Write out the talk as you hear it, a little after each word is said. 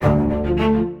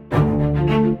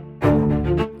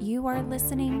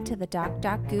the Doc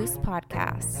Goose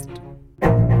podcast.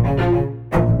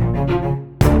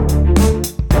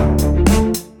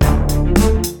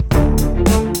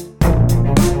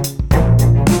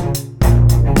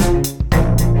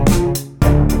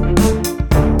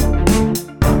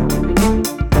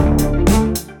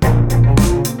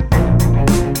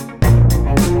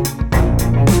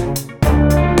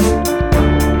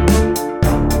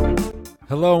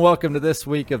 Hello and welcome to this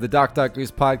week of the Doc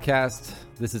Goose podcast.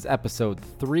 This is episode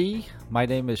 3. My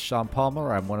name is Sean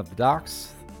Palmer. I'm one of the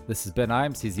docs. This is Ben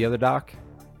Imes. He's the other doc.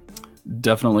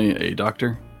 Definitely a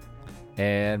doctor.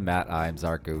 And Matt Imes,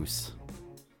 our goose.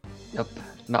 Yep,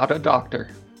 not a doctor.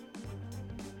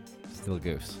 Still a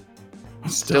goose.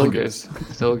 Still goose.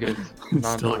 Still goose.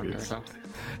 Not Still a doctor. goose. No.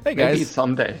 Hey guys. Maybe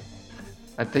someday.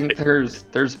 I think there's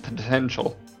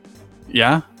potential.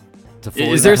 Yeah?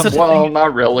 Is there such a Well, thing?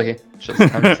 not really. Just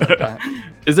kind of said that.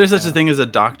 Is there such a thing as a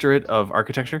doctorate of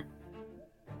architecture?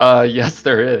 Yes,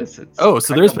 there is. It's Oh, so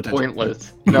kind there's of potential.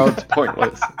 pointless. No, it's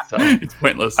pointless. So It's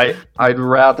pointless. I'd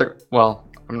rather. Well,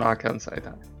 I'm not gonna say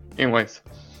that. Anyways,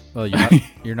 Well,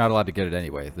 you're not allowed to get it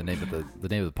anyway. The name of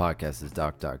the podcast is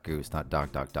Doc Goose, not Doc.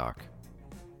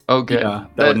 oh good. Yeah,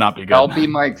 that would not be good. That'll be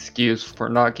my excuse for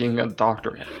not getting a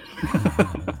doctorate.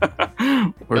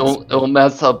 It'll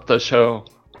mess up the show.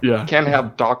 Yeah. Can't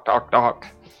have doc.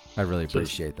 I really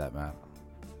appreciate that, Matt.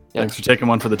 Thanks for taking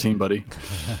one for the team, buddy.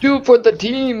 Do it for the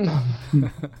team.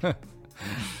 How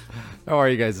are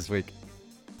you guys this week?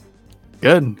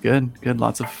 Good.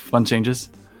 Lots of fun changes.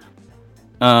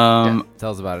 Tell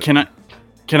us about it.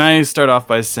 Can I start off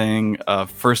by saying,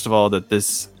 first of all, that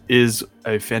this is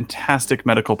a fantastic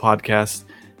medical podcast,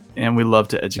 and we love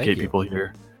to educate people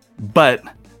here. But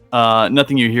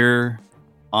nothing you hear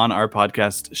on our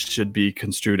podcast should be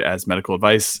construed as medical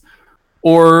advice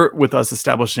or with us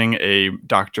establishing a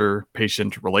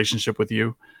doctor-patient relationship with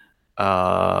you,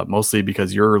 mostly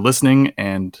because you're listening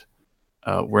and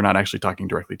we're not actually talking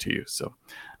directly to you. So,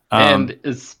 And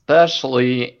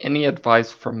especially any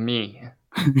advice from me.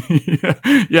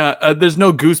 there's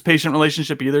no goose-patient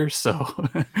relationship either. So,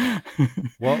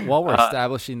 While we're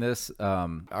establishing this,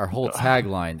 our whole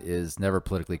tagline is never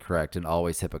politically correct and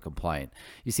always HIPAA compliant.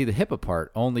 You see, the HIPAA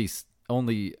part only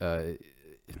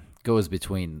goes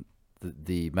between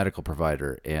the medical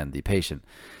provider and the patient.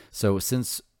 So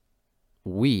since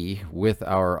we, with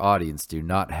our audience, do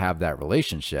not have that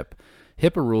relationship,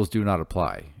 HIPAA rules do not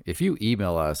apply. If you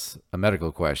email us a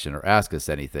medical question or ask us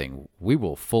anything, we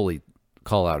will fully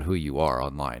call out who you are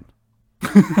online.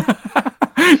 is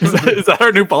that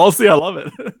our new policy? I love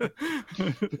it.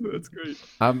 That's great.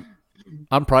 I'm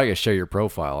probably gonna share your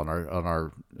profile on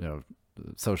our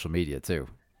social media too.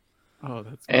 Oh,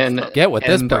 that's And Get what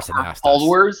this and person our asked us.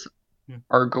 followers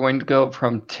are going to go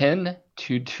from 10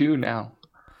 to 2 now.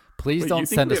 Please Wait, don't you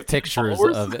think send we us have 10 pictures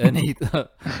followers?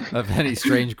 of any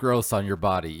strange growths on your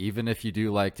body, even if you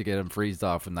do like to get them freezed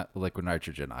off in that liquid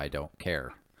nitrogen. I don't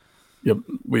care. Yep,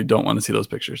 we don't want to see those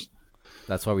pictures.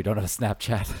 That's why we don't have a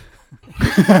Snapchat.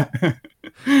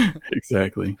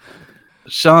 Exactly.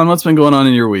 Sean, what's been going on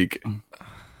in your week?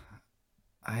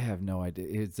 I have no idea.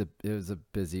 It was a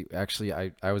busy. Actually,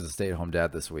 I was a stay-at-home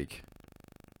dad this week.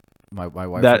 My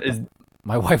wife.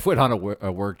 My wife went on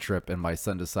a work trip, and my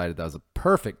son decided that was a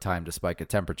perfect time to spike a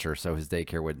temperature so his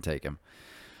daycare wouldn't take him.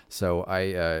 So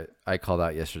I called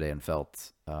out yesterday and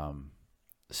felt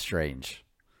strange.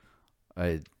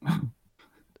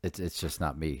 It's just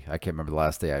not me. I can't remember the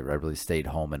last day I really stayed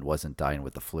home and wasn't dying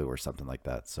with the flu or something like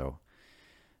that. So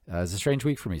it's a strange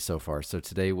week for me so far. So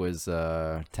today was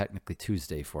technically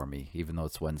Tuesday for me, even though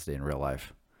it's Wednesday in real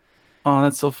life. Oh,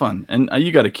 that's so fun. And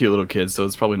you got a cute little kid, so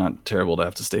it's probably not terrible to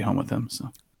have to stay home with him.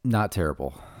 So Not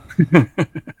terrible.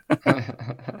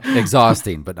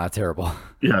 Exhausting, but not terrible.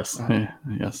 yes,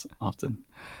 yes, often.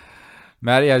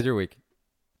 Maddie, how's your week?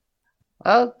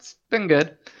 It's been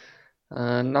good.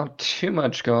 Not too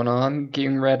much going on.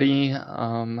 Getting ready.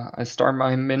 I start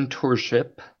my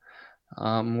mentorship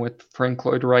with Frank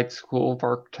Lloyd Wright School of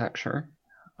Architecture.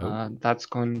 That's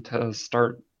going to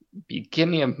start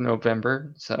beginning of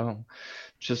November. So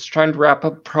just trying to wrap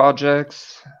up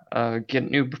projects,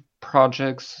 get new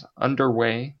projects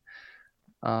underway,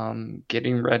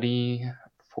 getting ready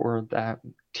for that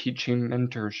teaching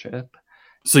mentorship.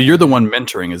 So you're the one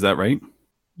mentoring, is that right?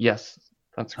 Yes,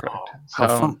 that's correct. Oh,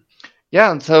 how fun. Yeah,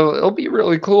 and so it'll be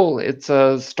really cool. It's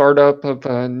a startup of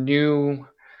a new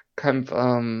kind of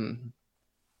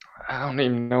I don't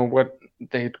even know what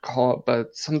they'd call it,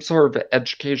 but some sort of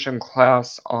education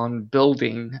class on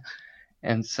building.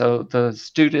 And so the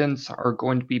students are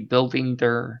going to be building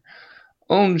their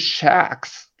own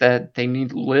shacks that they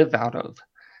need to live out of.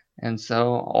 And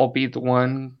so I'll be the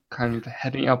one kind of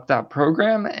heading up that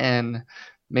program and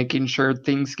making sure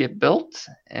things get built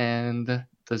and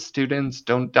the students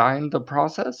don't die in the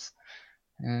process.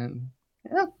 And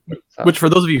yeah. So. Which, for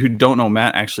those of you who don't know,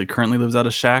 Matt actually currently lives out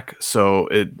of Shack, so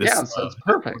so it's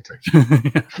perfect.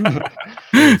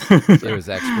 It was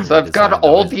expert. So I've got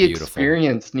all the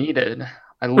experience needed.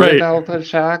 I live out of a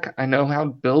shack. I know how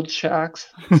to build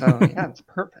shacks. So yeah, it's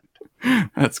perfect.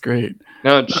 That's great.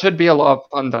 No, it should be a lot of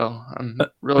fun though. I'm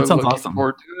really looking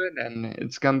forward to it, and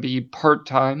it's gonna be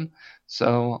part-time,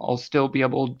 so I'll still be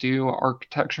able to do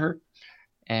architecture,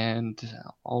 and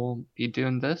I'll be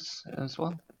doing this as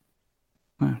well.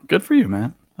 Good for you,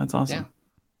 man. That's awesome. Yeah.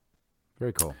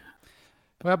 Very cool.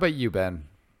 What about you, Ben?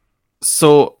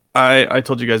 So I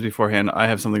told you guys beforehand, I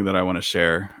have something that I want to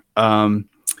share. And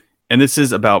this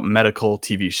is about medical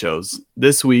TV shows.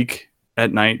 This week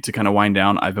at night, to kind of wind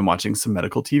down, I've been watching some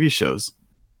medical TV shows.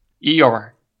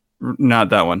 ER. Not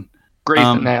that one. Grey's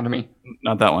Anatomy.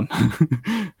 Not that one.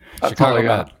 Chicago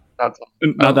Med.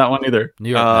 Not that one either. New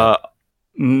York Med.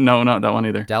 No, not that one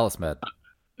either. Dallas Med.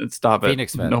 Stop it.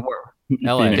 Phoenix Med. No more.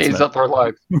 LA. Days of Our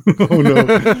Lives. Oh no.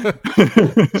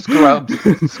 Scrubs.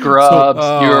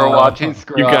 You were watching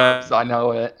Scrubs. I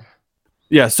know it.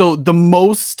 Yeah, so the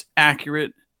most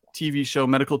accurate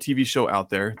medical TV show out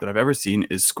there that I've ever seen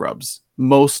is Scrubs.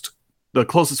 The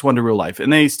closest one to real life.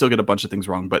 And they still get a bunch of things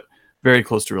wrong, but very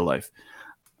close to real life.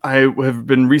 I have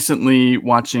been recently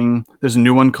watching, there's a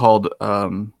new one called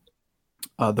The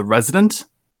Resident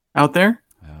out there.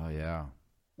 Oh, yeah.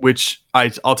 Which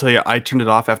I'll tell you, I turned it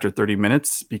off after 30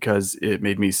 minutes because it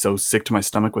made me so sick to my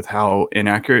stomach with how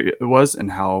inaccurate it was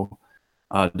and how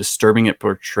disturbing it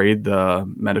portrayed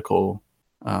the medical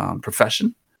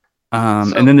profession.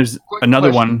 And then there's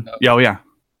another one. Though. Yeah, oh, yeah.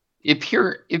 If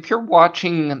you're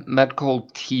watching medical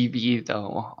TV,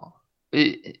 though,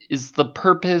 is the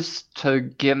purpose to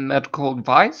give medical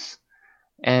advice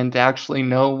and actually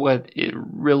know what it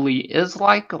really is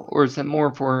like, or is it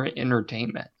more for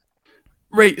entertainment?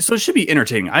 Right. So it should be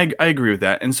entertaining. I agree with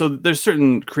that. And so there's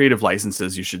certain creative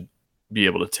licenses you should be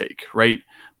able to take, right?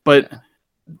 But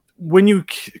when you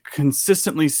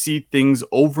consistently see things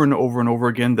over and over and over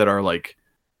again that are like,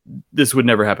 this would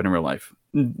never happen in real life.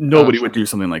 Nobody would do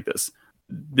something like this.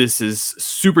 This is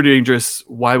super dangerous.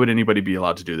 Why would anybody be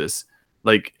allowed to do this?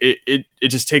 Like it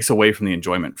just takes away from the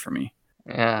enjoyment for me.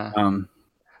 Yeah.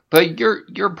 But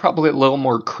you're probably a little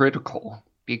more critical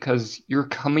because you're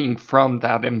coming from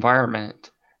that environment.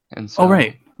 And so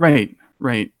right. And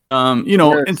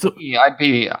so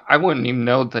I wouldn't even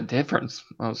know the difference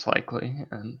most likely,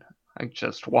 and I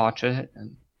just watch it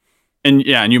and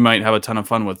you might have a ton of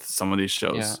fun with some of these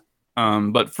shows. Yeah.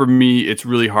 But for me, it's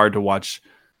really hard to watch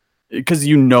because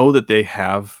that they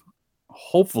have,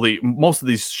 hopefully, most of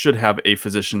these should have a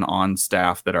physician on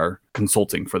staff that are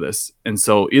consulting for this. And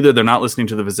so either they're not listening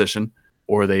to the physician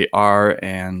or they are,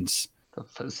 and the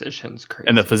physician's crazy.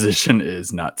 And the physician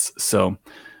is nuts. So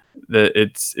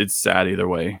it's sad either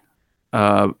way.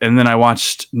 And then I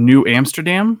watched New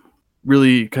Amsterdam.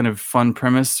 Really kind of fun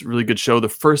premise, really good show. The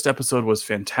first episode was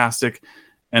fantastic,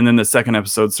 and then the second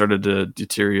episode started to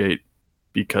deteriorate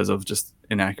because of just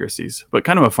inaccuracies, but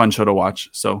kind of a fun show to watch.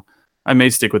 So I may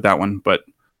stick with that one, but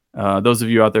those of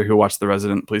you out there who watch The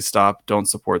Resident, please stop. Don't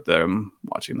support them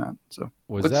watching that. So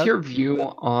what's your view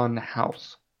on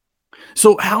House?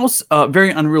 So House, very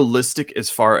unrealistic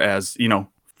as far as,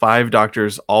 5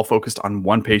 doctors all focused on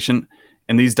one patient.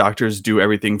 And these doctors do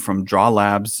everything from draw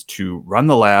labs to run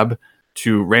the lab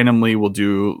to randomly will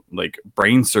do like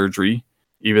brain surgery,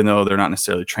 even though they're not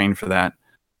necessarily trained for that,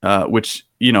 which,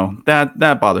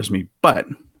 that bothers me. But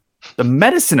the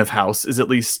medicine of House is at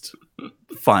least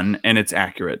fun and it's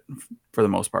accurate for the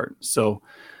most part. So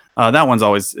that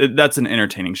one's that's an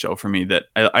entertaining show for me that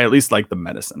I at least like the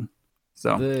medicine.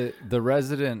 So the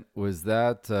Resident, was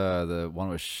that the one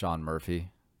with Sean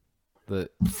Murphy?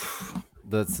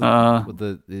 That's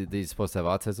he's supposed to have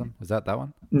autism. Is that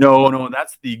one? No,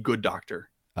 that's The Good Doctor.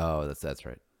 Oh, that's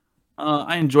right.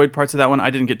 I enjoyed parts of that one. I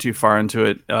didn't get too far into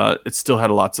it. It still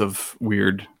had lots of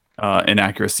weird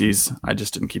inaccuracies. I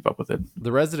just didn't keep up with it.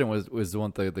 The Resident was the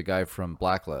one the guy from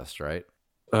Blacklist, right?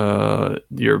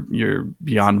 You're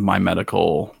beyond my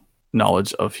medical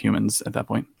knowledge of humans at that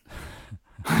point.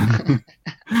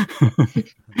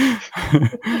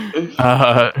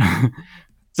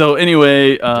 So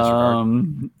anyway,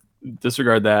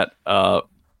 disregard that.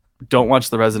 Don't watch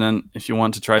The Resident. If you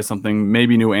want to try something,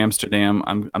 maybe New Amsterdam.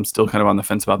 I'm still kind of on the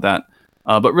fence about that.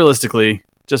 But realistically,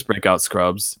 just break out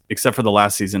Scrubs, except for the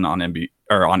last season on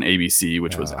ABC,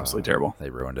 which was absolutely terrible. They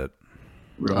ruined it.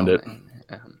 Ruined it.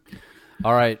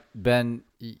 All right, Ben,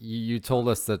 You told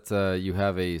us that you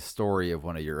have a story of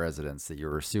one of your residents that you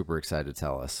were super excited to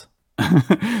tell us.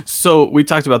 So we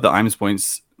talked about the IMS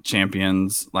Points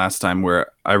champions last time,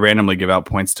 where I randomly give out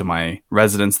points to my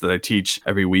residents that I teach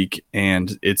every week.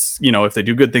 And it's, if they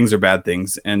do good things or bad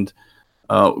things. And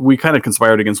we kind of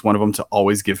conspired against one of them to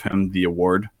always give him the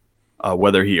award,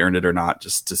 whether he earned it or not,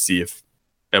 just to see if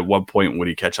at what point would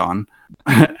he catch on.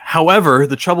 However,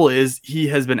 the trouble is he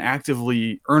has been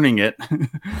actively earning it,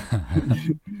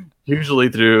 usually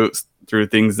through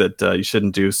things that you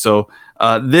shouldn't do. So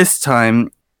this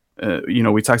time,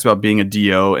 we talked about being a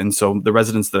DO, and so the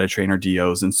residents that I train are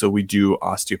DOs, and so we do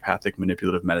osteopathic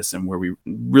manipulative medicine, where we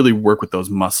really work with those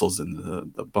muscles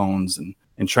and the bones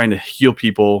and trying to heal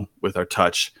people with our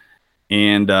touch.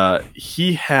 And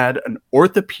he had an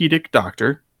orthopedic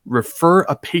doctor refer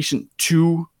a patient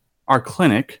to our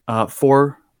clinic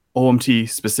for OMT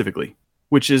specifically,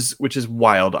 which is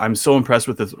wild. I'm so impressed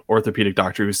with this orthopedic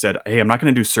doctor who said, "Hey, I'm not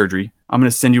going to do surgery. I'm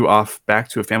going to send you off back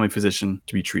to a family physician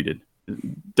to be treated."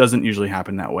 It doesn't usually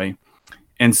happen that way.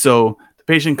 And so the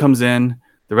patient comes in,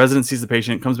 the resident sees the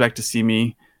patient, comes back to see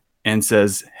me and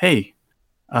says, "Hey,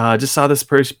 just saw this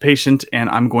patient and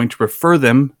I'm going to refer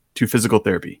them to physical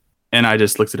therapy." And I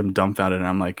just looked at him dumbfounded, and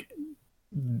I'm like,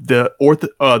 the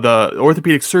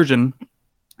orthopedic surgeon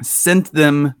sent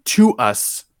them to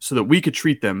us so that we could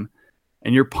treat them,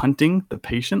 and you're punting the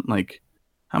patient? Like,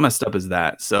 how messed up is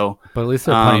that? So, but at least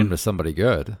they're punting to somebody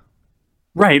good.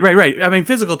 Right. I mean,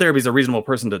 physical therapy is a reasonable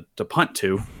person to punt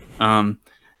to.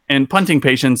 And punting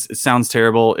patients, it sounds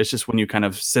terrible. It's just when you kind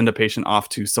of send a patient off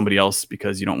to somebody else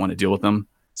because you don't want to deal with them.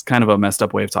 It's kind of a messed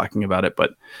up way of talking about it,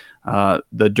 but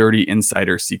the dirty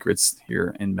insider secrets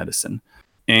here in medicine.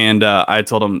 And I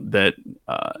told him that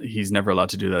he's never allowed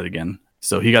to do that again.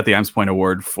 So he got the IMS Point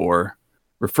Award for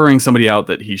referring somebody out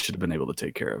that he should have been able to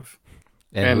take care of.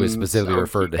 And who was specifically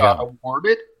referred to him.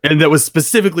 Awarded? And that was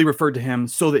specifically referred to him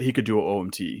so that he could do an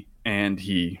OMT. And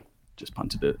he just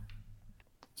punted it.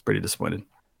 It's pretty disappointed.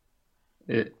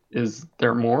 Is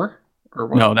there more? Or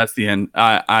what? No, that's the end.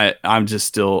 I'm just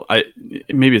still.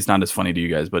 Maybe it's not as funny to you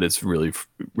guys, but it's really,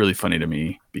 really funny to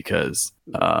me because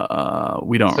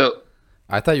we don't. So,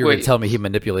 I thought you were going to tell me he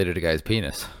manipulated a guy's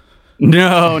penis.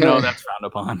 No, that's frowned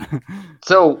upon.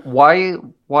 So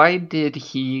why did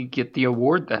he get the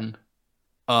award then?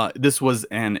 This was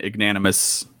an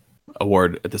ignominious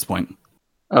award at this point.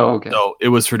 Oh, okay. So it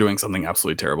was for doing something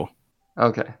absolutely terrible.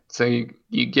 Okay, so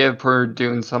you give for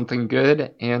doing something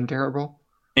good and terrible?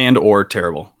 And or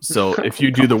terrible. So if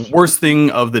you do the worst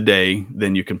thing of the day,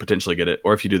 then you can potentially get it.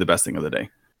 Or if you do the best thing of the day.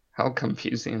 How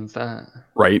confusing is that?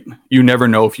 Right? You never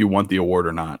know if you want the award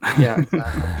or not. Yeah,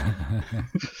 exactly.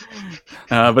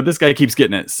 But this guy keeps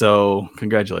getting it. So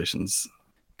congratulations.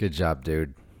 Good job,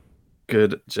 dude.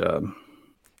 Good job.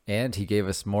 And he gave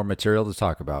us more material to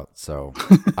talk about. So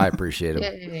I appreciate him.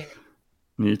 Yay.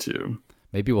 Me too.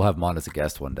 Maybe we'll have him on as a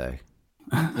guest one day.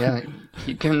 Yeah,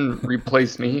 he can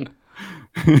replace me.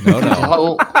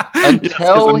 No.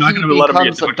 Until he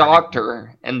becomes a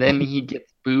doctor, and then he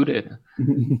gets booted.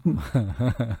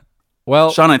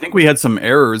 Well, Sean, I think we had some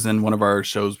errors in one of our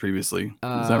shows previously. Is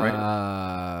that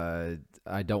right?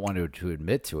 I don't want to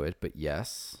admit to it, but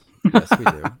yes, we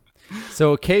do.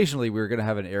 So occasionally we're going to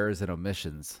have an errors and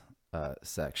omissions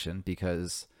section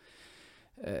because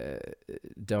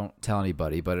don't tell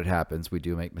anybody, but it happens. We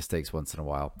do make mistakes once in a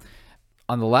while.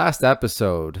 On the last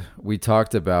episode, we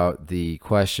talked about the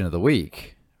question of the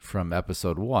week from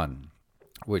episode 1,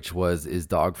 which was, is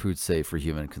dog food safe for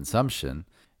human consumption?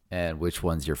 And which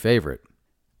one's your favorite?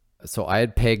 So I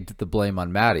had pegged the blame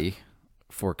on Maddie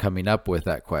for coming up with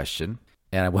that question.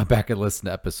 And I went back and listened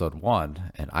to episode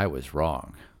 1, and I was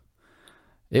wrong.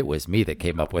 It was me that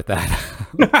came up with that.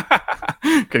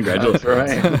 Congratulations. That's right.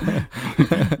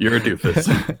 You're a doofus.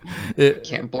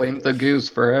 Can't blame the goose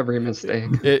for every mistake.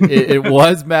 It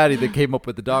was Maddie that came up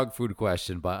with the dog food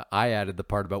question, but I added the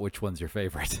part about which one's your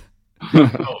favorite.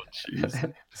 Oh,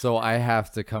 jeez. So I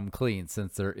have to come clean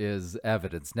since there is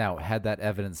evidence. Now, had that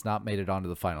evidence not made it onto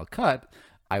the final cut,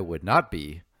 I would not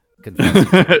be confessing.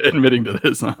 Admitting to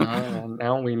this. Huh?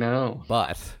 Now we know.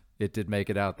 But it did make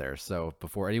it out there. So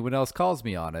before anyone else calls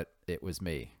me on it, it was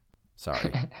me.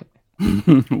 Sorry.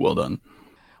 Well done.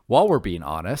 While we're being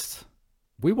honest,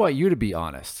 we want you to be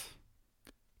honest.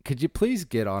 Could you please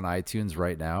get on iTunes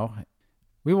right now?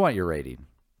 We want your rating.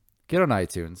 Get on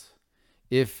iTunes.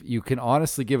 If you can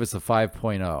honestly give us a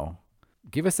 5.0,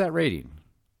 give us that rating.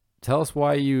 Tell us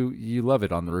why you love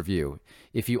it on the review.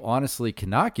 If you honestly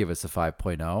cannot give us a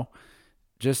 5.0,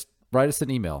 just write us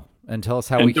an email and tell us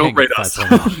how we can get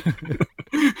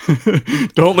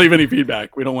 5.0. Don't leave any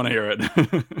feedback. We don't want to hear it.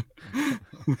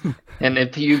 And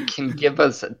if you can give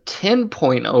us a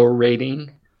 10.0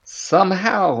 rating,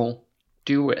 somehow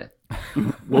do it.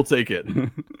 We'll take it.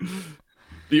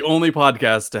 The only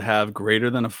podcast to have greater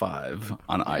than a 5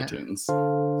 on iTunes.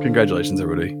 Congratulations,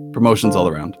 everybody. Promotions all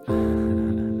around.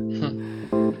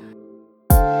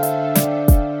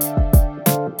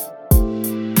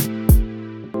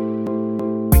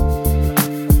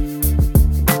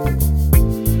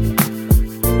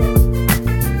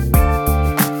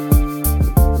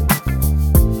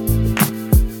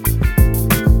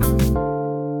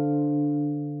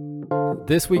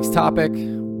 This week's topic,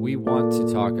 we want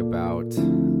to talk about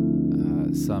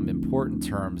some important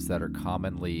terms that are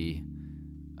commonly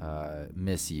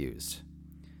misused,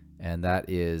 and that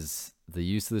is the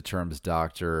use of the terms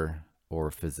doctor or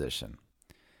physician.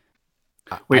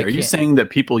 Wait, are you saying that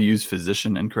people use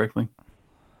physician incorrectly?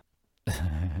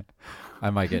 I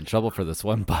might get in trouble for this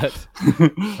one, but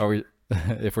are we?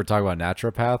 If we're talking about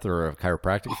naturopath or a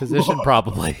chiropractic physician,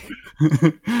 probably.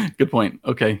 Good point.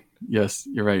 Okay. Yes,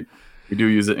 you're right. We do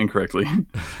use it incorrectly.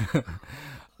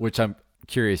 Which I'm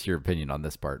curious your opinion on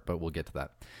this part, but we'll get to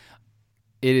that.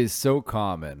 It is so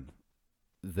common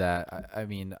that, I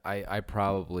mean, I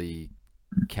probably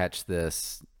catch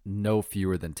this no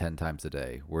fewer than 10 times a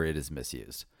day where it is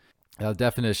misused. Now, the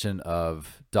definition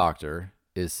of doctor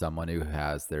is someone who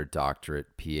has their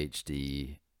doctorate,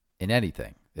 PhD in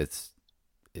anything. It's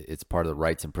part of the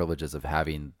rights and privileges of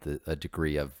having a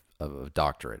degree of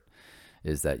doctorate,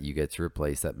 is that you get to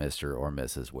replace that Mr. or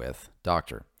Mrs. with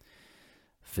doctor.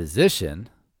 Physician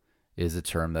is a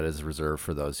term that is reserved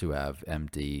for those who have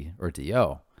MD or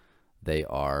DO. They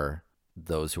are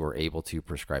those who are able to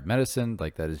prescribe medicine.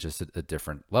 Like, that is just a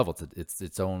different level. It's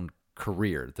its own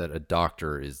career that a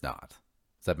doctor is not.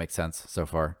 Does that make sense so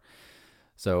far?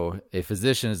 So a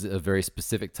physician is a very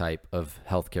specific type of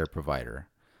healthcare provider.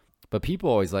 But people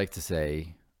always like to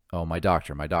say, oh, my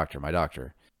doctor, my doctor, my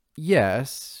doctor.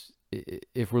 Yes,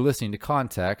 if we're listening to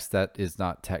context, that is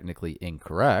not technically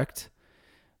incorrect.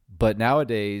 But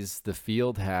nowadays, the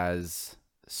field has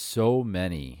so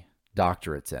many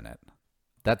doctorates in it.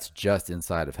 That's just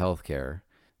inside of healthcare,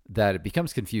 that it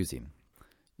becomes confusing.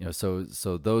 You know, so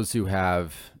those who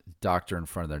have doctor in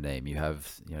front of their name, you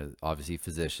have, you know, obviously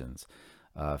physicians,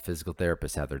 physical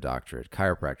therapists have their doctorate,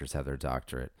 chiropractors have their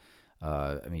doctorate.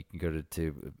 I mean, you can go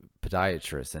to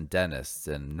podiatrists and dentists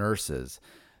and nurses.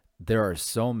 There are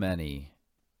so many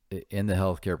in the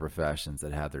healthcare professions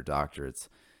that have their doctorates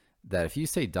that if you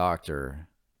say doctor,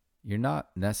 you're not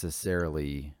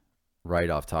necessarily right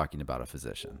off talking about a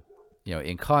physician. You know,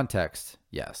 in context,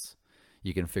 yes,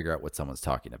 you can figure out what someone's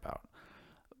talking about.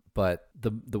 But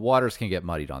the waters can get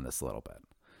muddied on this a little bit.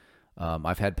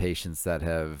 I've had patients that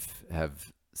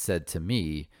have said to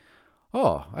me,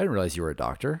 oh, I didn't realize you were a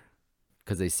doctor.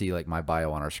 Because they see like my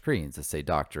bio on our screens that say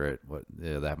doctorate,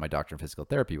 they have my doctorate in physical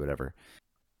therapy, whatever.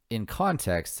 In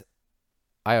context,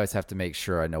 I always have to make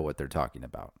sure I know what they're talking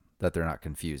about, that they're not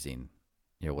confusing,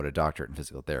 you know, what a doctorate in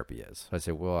physical therapy is. I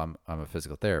say, well, I'm a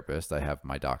physical therapist. I have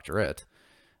my doctorate,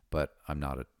 but I'm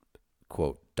not a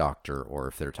quote doctor, or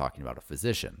if they're talking about a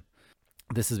physician.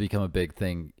 This has become a big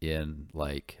thing in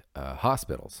like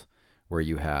hospitals, where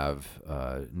you have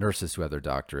nurses who have their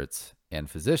doctorates and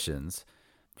physicians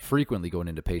frequently going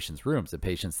into patients' rooms, and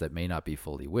patients that may not be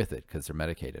fully with it because they're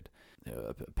medicated.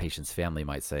 A patient's family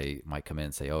might come in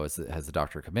and say, oh, has the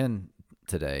doctor come in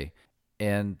today?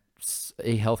 And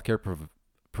a healthcare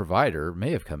provider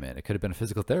may have come in. It could have been a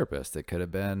physical therapist. It could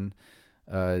have been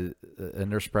a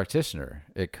nurse practitioner.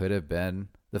 It could have been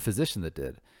the physician that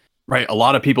did. Right. A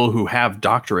lot of people who have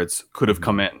doctorates could have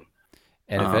come in.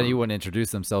 And if anyone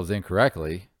introduced themselves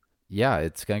incorrectly, yeah,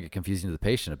 it's going to get confusing to the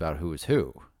patient about who is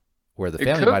who. Where the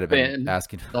family might have been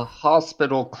asking the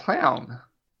hospital clown.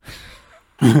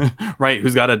 Right,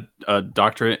 who's got a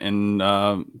doctorate in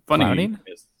funny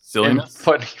silliness.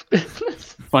 Funny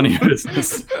business. Funny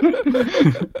business.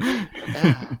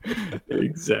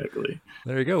 Exactly.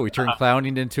 There you go. We turned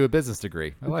clowning into a business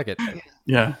degree. I like it.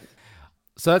 Yeah.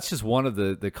 So that's just one of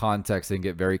the contexts that can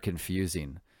get very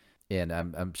confusing. And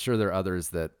I'm sure there are others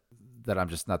that I'm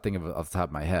just not thinking of off the top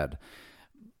of my head.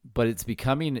 But it's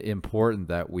becoming important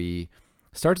that we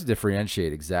start to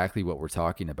differentiate exactly what we're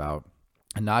talking about,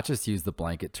 and not just use the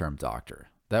blanket term doctor.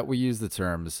 That we use the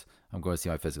terms, I'm going to see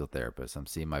my physical therapist, I'm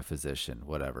seeing my physician,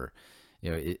 whatever.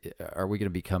 You know, are we going to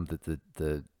become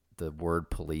the word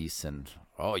police and,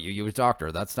 oh, you use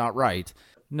doctor, that's not right.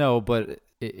 No, but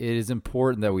it is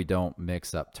important that we don't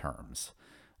mix up terms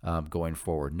going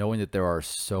forward, knowing that there are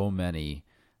so many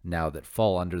now that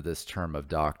fall under this term of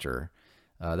doctor.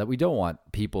 That we don't want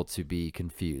people to be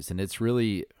confused. And it's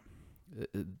really,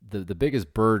 the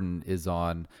biggest burden is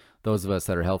on those of us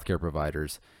that are healthcare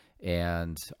providers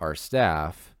and our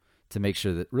staff to make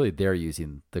sure that really they're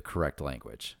using the correct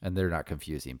language and they're not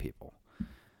confusing people.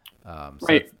 So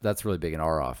right. that's really big in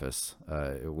our office.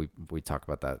 We talk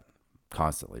about that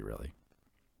constantly, really.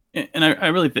 And I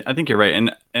really I think you're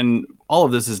right. And all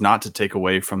of this is not to take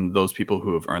away from those people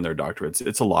who have earned their doctorates.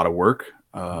 It's a lot of work.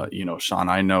 Sean,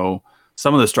 I know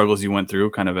some of the struggles you went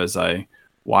through kind of as I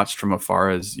watched from afar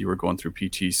as you were going through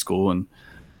PT school and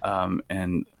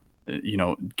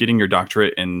getting your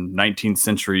doctorate in 19th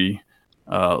century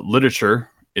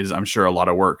literature is, I'm sure, a lot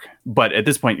of work. But at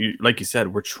this point, like you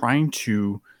said, we're trying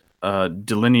to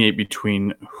delineate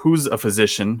between who's a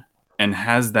physician and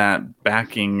has that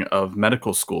backing of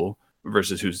medical school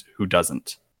versus who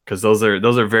doesn't, because those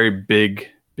are very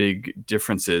big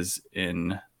differences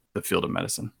in the field of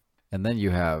medicine. And then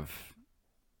you have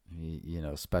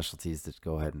specialties that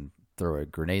go ahead and throw a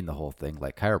grenade in the whole thing,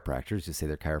 like chiropractors who say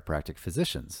they're chiropractic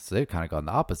physicians. So they've kind of gone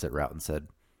the opposite route and said,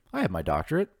 I have my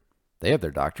doctorate, they have their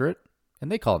doctorate,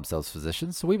 and they call themselves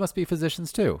physicians, so we must be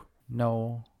physicians too.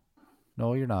 No,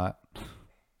 you're not.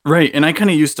 Right. And I kind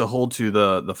of used to hold to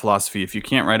the philosophy, if you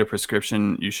can't write a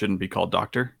prescription, you shouldn't be called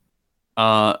doctor.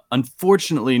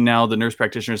 Unfortunately, now the nurse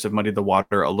practitioners have muddied the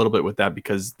water a little bit with that,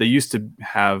 because they used to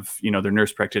have, their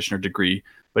nurse practitioner degree,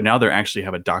 but now they actually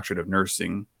have a doctorate of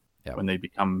nursing when they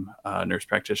become nurse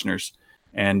practitioners.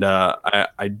 And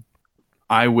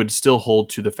I would still hold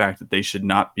to the fact that they should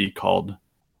not be called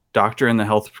doctor in the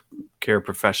healthcare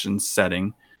profession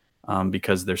setting,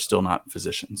 because they're still not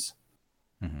physicians.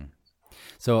 Mm-hmm.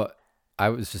 So I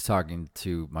was just talking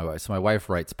to my wife. So my wife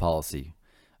writes policy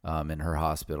in her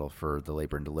hospital for the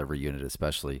labor and delivery unit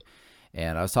especially.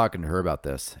 And I was talking to her about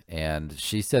this, and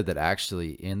she said that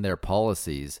actually in their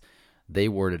policies, they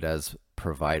word it as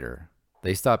provider.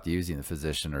 They stopped using the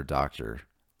physician or doctor,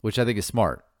 which I think is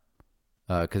smart,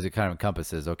 because it kind of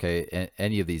encompasses, okay,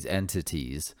 any of these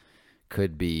entities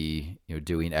could be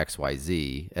doing X, Y,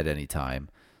 Z at any time.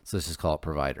 So let's just call it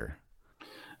provider.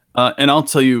 And I'll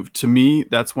tell you, to me,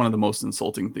 that's one of the most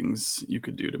insulting things you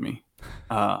could do to me.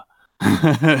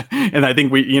 And I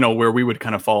think where we would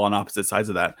kind of fall on opposite sides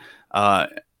of that.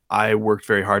 I worked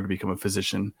very hard to become a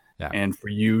physician, and for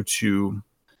you to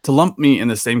lump me in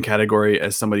the same category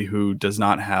as somebody who does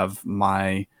not have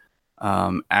my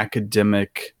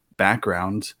academic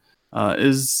background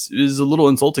is a little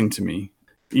insulting to me.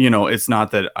 It's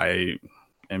not that I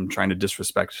am trying to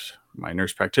disrespect my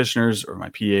nurse practitioners or my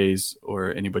PAs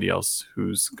or anybody else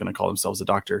who's going to call themselves a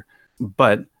doctor.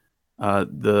 But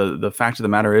the fact of the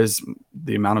matter is,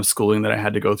 the amount of schooling that I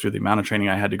had to go through, the amount of training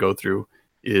I had to go through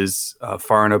is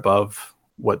far and above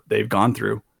what they've gone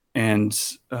through. And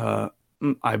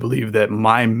I believe that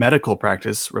my medical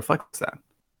practice reflects that.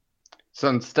 So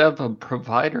instead of a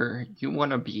provider, you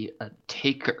want to be a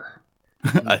taker.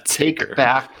 A taker. Take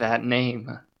back that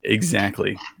name.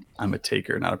 Exactly. I'm a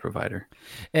taker, not a provider.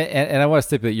 And I want to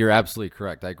stipulate, you're absolutely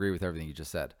correct. I agree with everything you just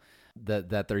said.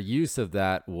 That their use of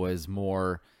that was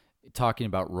more talking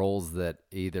about roles that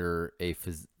either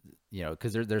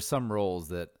because there's some roles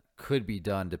that could be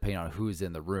done depending on who's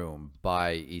in the room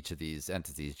by each of these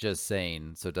entities. Just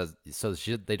saying,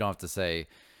 they don't have to say,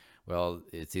 well,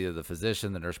 it's either the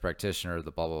physician, the nurse practitioner,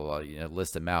 the blah blah blah.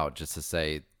 List them out, just to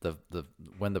say the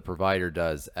when the provider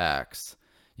does X.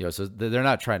 So they're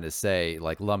not trying to say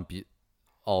like lump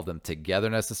all of them together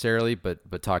necessarily,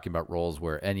 but talking about roles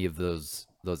where any of those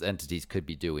entities could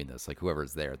be doing this, like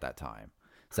whoever's there at that time.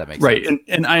 Does that make sense? Right.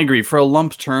 And I agree. For a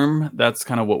lump term, that's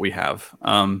kind of what we have.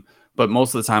 But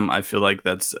most of the time, I feel like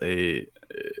that's a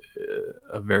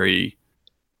very,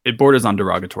 it borders on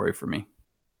derogatory for me.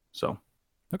 So,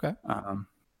 okay.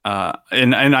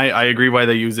 And I agree why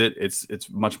they use it. It's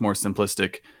much more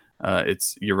simplistic.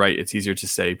 You're right. It's easier to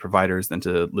say providers than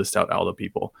to list out all the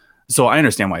people. So I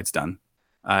understand why it's done.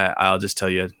 I'll just tell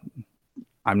you,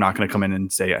 I'm not going to come in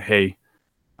and say, hey,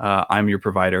 I'm your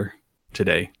provider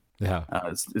today. Yeah.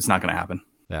 It's not going to happen.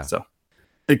 Yeah. So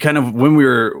it kind of, when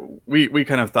we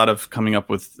kind of thought of coming up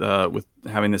with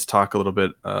having this talk a little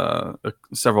bit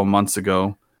several months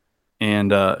ago,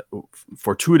 and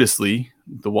fortuitously,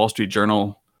 the Wall Street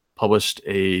Journal published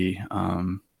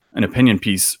an opinion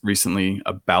piece recently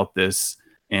about this,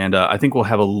 and I think we'll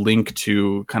have a link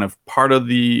to kind of part of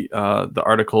the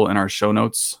article in our show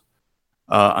notes.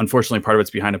 Unfortunately, part of it's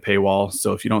behind a paywall,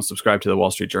 so if you don't subscribe to the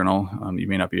Wall Street Journal, you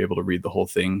may not be able to read the whole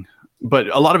thing.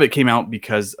 But a lot of it came out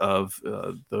because of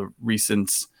the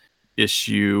recent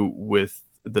issue with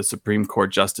the Supreme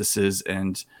Court justices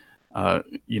and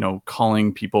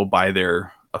calling people by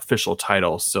their official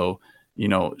title. So,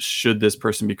 should this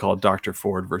person be called Dr.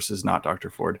 Ford versus not Dr.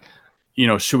 Ford?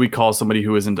 should we call somebody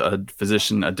who isn't a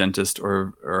physician, a dentist,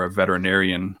 or a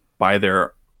veterinarian by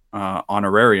their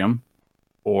honorarium,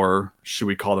 or should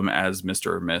we call them as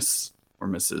Mr. or Miss or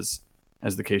Mrs.,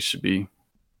 as the case should be?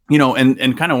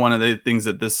 And kind of one of the things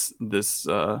that this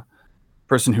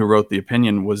person who wrote the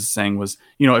opinion was saying was,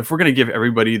 if we're going to give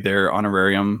everybody their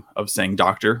honorarium of saying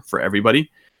doctor for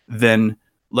everybody, then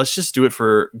let's just do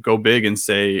it go big and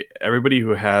say everybody who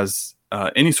has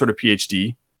any sort of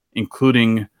PhD,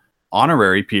 including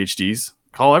honorary PhDs,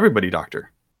 call everybody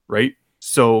doctor, right?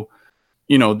 So,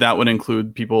 that would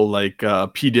include people like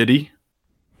P. Diddy,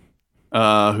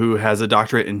 who has a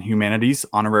doctorate in humanities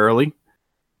honorarily.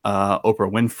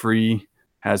 Oprah Winfrey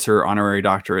has her honorary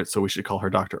doctorate, so we should call her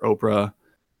Dr. Oprah.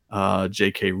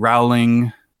 J.K.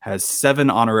 Rowling has 7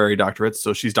 honorary doctorates,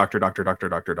 so she's Dr.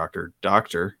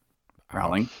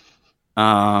 Rowling.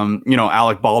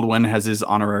 Alec Baldwin has his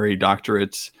honorary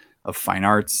doctorate of fine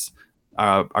arts.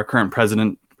 Our current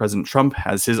President Trump,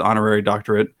 has his honorary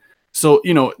doctorate. So,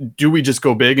 do we just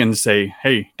go big and say,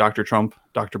 hey, Dr. Trump,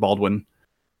 Dr. Baldwin,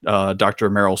 Dr.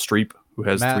 Meryl Streep, who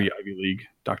has 3 Ivy League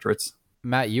doctorates?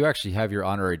 Matt, you actually have your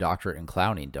honorary doctorate in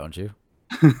clowning, don't you?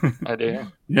 I do.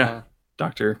 Yeah,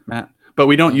 Dr. Matt. But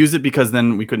we don't use it because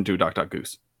then we couldn't do Doc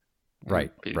Goose.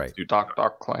 Right.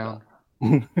 Doc Clown.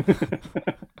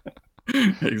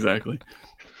 Exactly.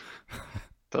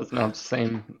 Doesn't have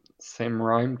the same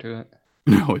rhyme to it.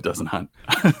 No, it does not.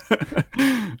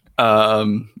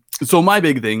 So my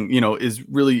big thing,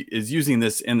 is using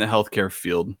this in the healthcare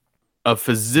field. A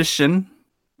physician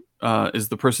is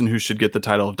the person who should get the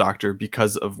title of doctor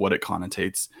because of what it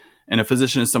connotates. And a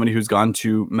physician is somebody who's gone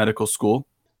to medical school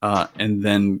and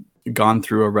then gone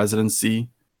through a residency,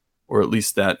 or at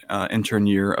least that intern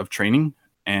year of training,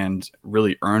 and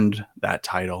really earned that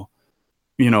title.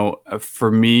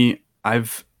 For me,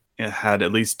 I've had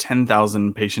at least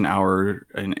 10,000 patient hour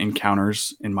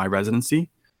encounters in my residency,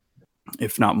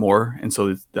 if not more. And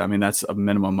so, that's a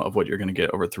minimum of what you're going to get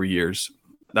over 3 years.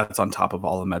 That's on top of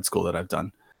all the med school that I've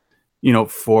done.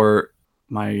 For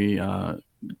my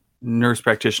nurse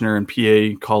practitioner and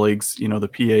PA colleagues, the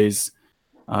PAs,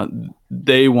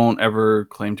 they won't ever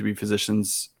claim to be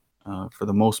physicians for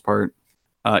the most part.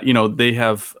 They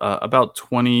have about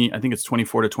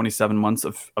 24 to 27 months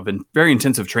of very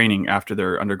intensive training after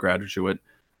their undergraduate,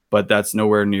 but that's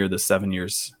nowhere near the 7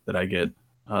 years that I get.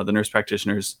 The nurse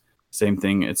practitioners, same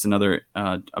thing. It's another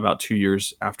about 2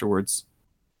 years afterwards.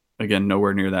 Again,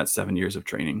 nowhere near that 7 years of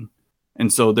training.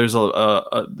 And so there's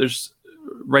there's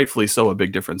rightfully so a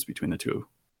big difference between the two.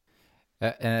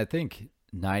 And I think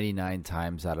 99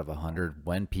 times out of 100,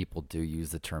 when people do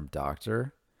use the term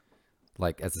doctor,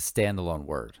 like as a standalone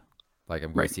word, like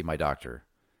I'm going to see my doctor,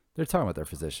 they're talking about their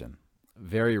physician.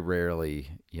 Very rarely,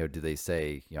 do they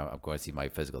say, I'm going to see my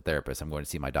physical therapist, I'm going to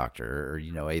see my doctor, or,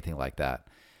 anything like that.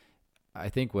 I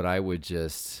think what I would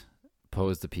just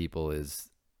pose to people is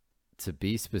to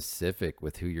be specific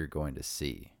with who you're going to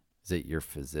see. Is it your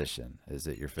physician? Is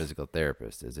it your physical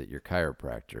therapist? Is it your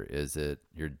chiropractor? Is it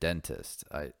your dentist?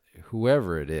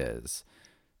 Whoever it is,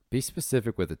 be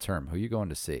specific with the term. Who are you going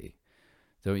to see?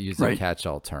 Don't use a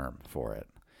catch-all term for it.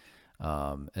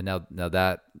 And now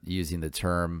that using the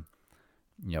term,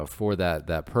 for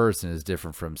that person is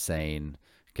different from saying,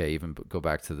 okay, even go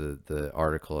back to the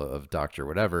article of doctor,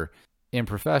 whatever. In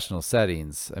professional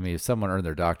settings, if someone earned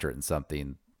their doctorate in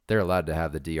something, they're allowed to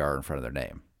have the DR in front of their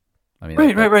name.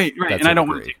 Right. And I don't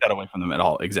want to take that away from them at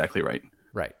all. Exactly right.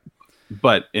 Right.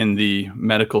 But in the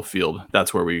medical field,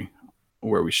 that's where we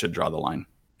should draw the line.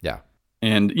 Yeah.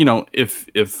 And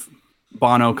if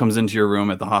Bono comes into your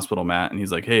room at the hospital, Matt, and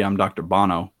he's like, "Hey, I'm Dr.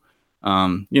 Bono,"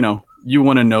 you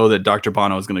want to know that Dr.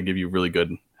 Bono is going to give you really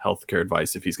good healthcare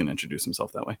advice if he's going to introduce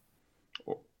himself that way,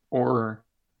 or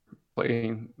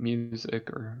play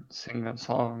music or sing a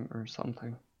song or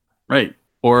something. Right.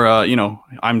 Or,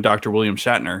 I'm Dr. William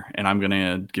Shatner, and I'm going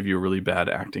to give you a really bad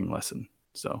acting lesson.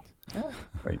 So,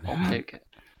 right. I'll take it.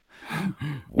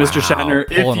 Mr. Shatner,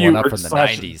 if you are from the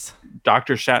 90s.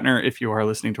 Dr. Shatner, if you are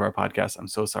listening to our podcast, I'm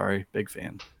so sorry. Big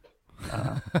fan.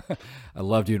 I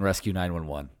loved you in Rescue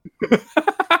 911.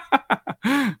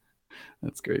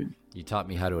 That's great. You taught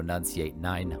me how to enunciate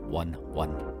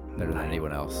 911 better than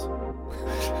anyone else.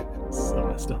 So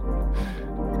messed up.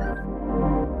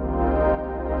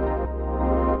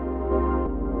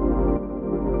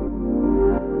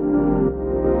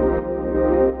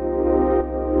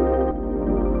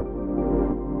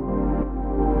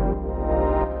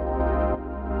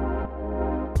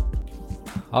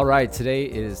 All right, today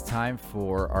it is time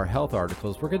for our health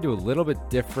articles. We're going to do a little bit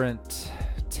different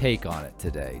take on it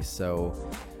today. So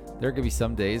there are going to be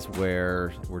some days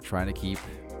where we're trying to keep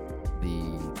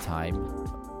the time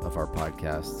of our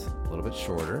podcast, a little bit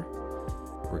shorter.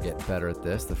 We're getting better at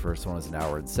this. The first one was 1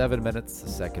 hour and 7 minutes. The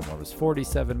second one was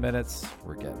 47 minutes.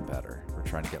 We're getting better. We're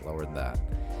trying to get lower than that.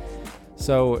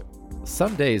 So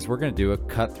some days we're going to do a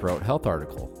cutthroat health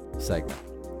article segment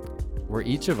where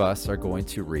each of us are going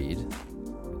to read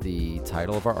the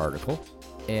title of our article,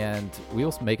 and we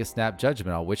will make a snap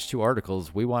judgment on which 2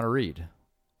 articles we want to read.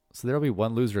 So there'll be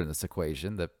one loser in this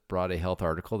equation that brought a health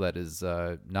article that is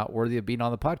not worthy of being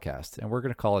on the podcast, and we're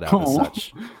going to call it out as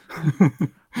such.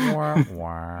 Wah,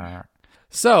 wah.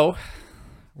 So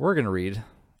we're going to read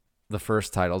the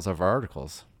first titles of our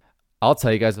articles. I'll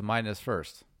tell you guys what mine is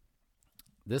first.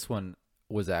 This one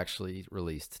was actually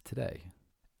released today.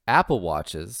 Apple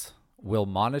Watches will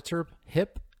monitor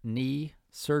hip, knee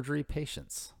surgery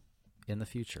patients in the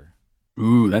future.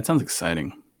 Ooh, that sounds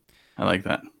exciting. I like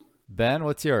that. Ben,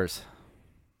 what's yours?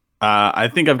 I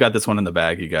think I've got this one in the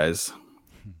bag, you guys.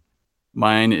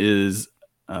 Mine is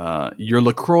your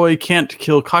LaCroix can't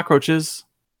kill cockroaches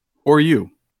or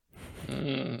you.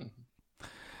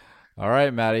 All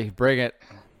right, Maddie, bring it.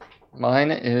 Mine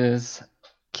is,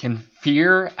 can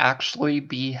fear actually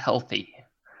be healthy?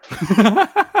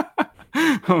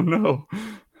 Oh, no.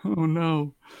 Oh,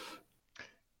 no.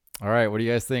 All right, what do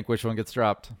you guys think? Which one gets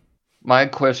dropped? My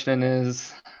question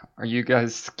is, are you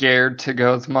guys scared to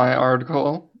go with my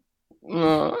article?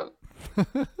 You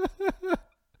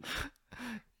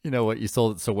know what? You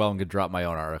sold it so well, I'm going to drop my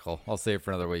own article. I'll save it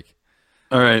for another week.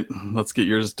 All right, let's get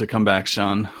yours to come back,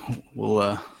 Sean.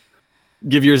 We'll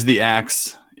give yours the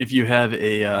axe. If you have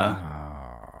a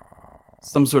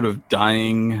some sort of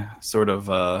dying sort of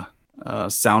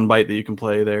soundbite that you can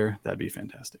play there, that'd be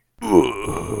fantastic.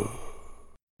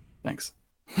 Thanks.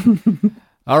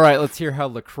 All right, let's hear how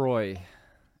LaCroix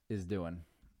is doing.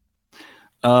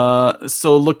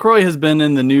 So LaCroix has been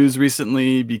in the news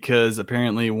recently because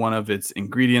apparently one of its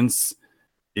ingredients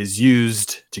is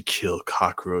used to kill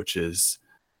cockroaches.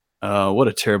 What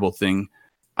a terrible thing.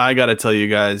 I gotta tell you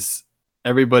guys,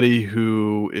 everybody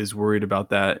who is worried about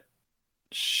that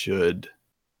should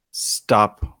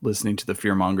stop listening to the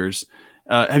fearmongers.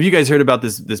 Have you guys heard about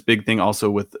this big thing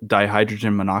also with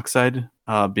dihydrogen monoxide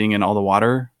being in all the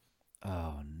water?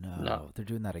 Oh, no. They're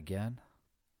doing that again?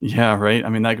 Yeah, right. I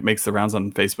mean, that makes the rounds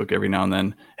on Facebook every now and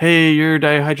then. Hey, your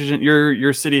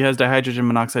city has dihydrogen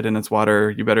monoxide in its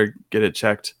water. You better get it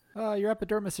checked. Your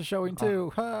epidermis is showing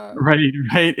too. Right,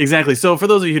 exactly. So for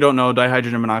those of you who don't know,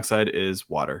 dihydrogen monoxide is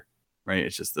water, right?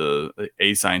 It's just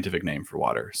a scientific name for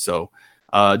water. So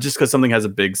just because something has a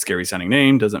big, scary sounding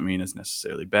name doesn't mean it's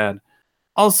necessarily bad.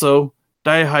 Also,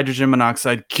 dihydrogen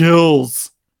monoxide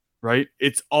kills, right?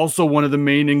 It's also one of the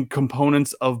main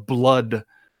components of blood.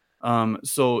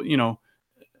 So,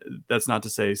 that's not to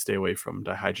say stay away from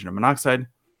dihydrogen monoxide.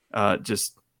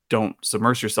 Just don't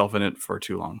submerge yourself in it for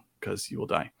too long because you will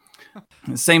die.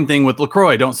 Same thing with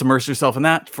LaCroix. Don't submerge yourself in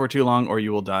that for too long or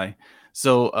you will die.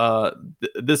 So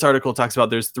this article talks about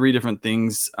there's 3 different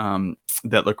things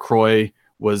that LaCroix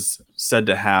was said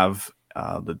to have.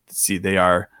 Let's see, they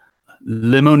are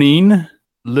limonene,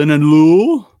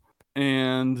 linalool,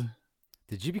 and...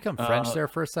 Did you become French there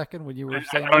for a second when you were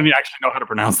saying I don't actually know how to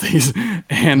pronounce these.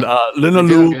 And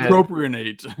linalool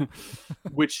propionate,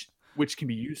 which can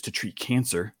be used to treat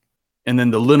cancer. And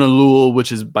then the linalool,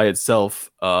 which is by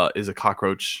itself, is a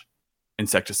cockroach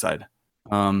insecticide.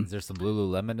 Is there some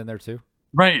Lululemon in there too?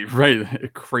 Right.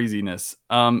 Craziness.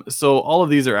 So all of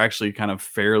these are actually kind of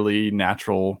fairly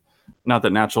natural. Not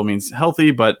that natural means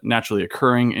healthy, but naturally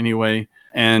occurring anyway.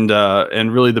 And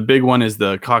really the big one is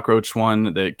the cockroach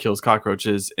one that kills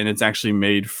cockroaches, and it's actually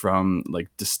made from like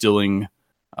distilling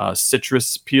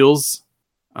citrus peels.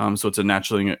 So it's a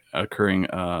naturally occurring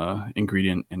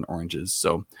ingredient in oranges.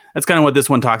 So that's kind of what this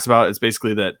one talks about. It's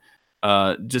basically that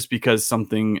just because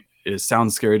something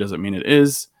sounds scary doesn't mean it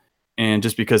is, and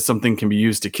just because something can be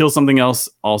used to kill something else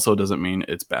also doesn't mean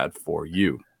it's bad for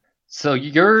you. So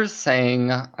you're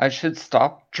saying I should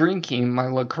stop drinking my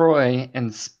LaCroix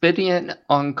and spitting it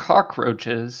on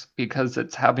cockroaches because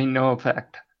it's having no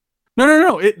effect?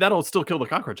 No. That'll still kill the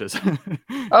cockroaches.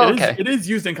 Oh, okay. It is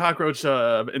used in cockroach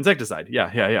insecticide.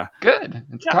 Yeah. Good.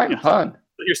 It's kind of fun.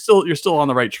 You're still on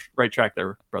the right track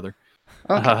there, brother.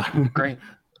 Okay, great.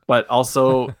 But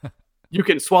also, you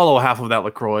can swallow half of that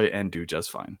LaCroix and do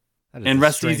just fine. And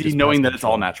rest easy knowing that it's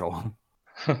all natural.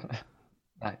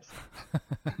 Nice.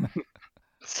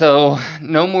 So,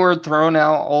 no more throwing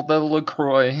out all the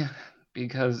LaCroix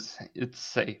because it's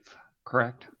safe,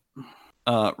 correct?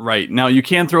 Right. Now, you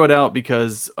can throw it out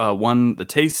because, 1, the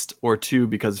taste, or 2,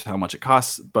 because of how much it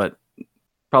costs, but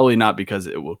probably not because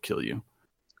it will kill you.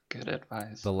 Good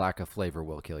advice. The lack of flavor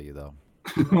will kill you, though.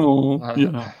 Oh,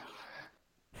 yeah.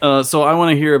 So I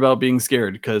want to hear about being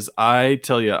scared because I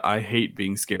tell you, I hate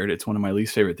being scared. It's one of my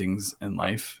least favorite things in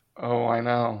life. Oh, I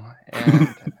know.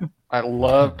 And I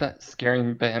loved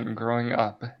scaring Ben growing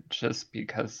up just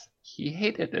because he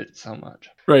hated it so much.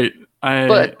 Right.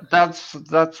 But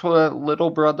that's what little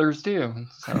brothers do.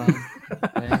 So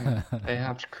they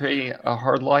have to create a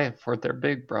hard life for their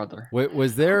big brother.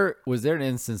 Was there an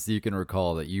instance that you can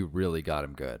recall that you really got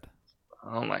him good?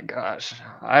 Oh my gosh,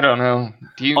 I don't know.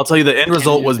 I'll tell you, the end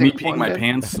result was me peeing my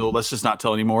pants. So let's just not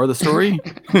tell any more of the story,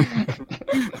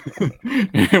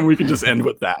 and we can just end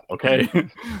with that. Okay.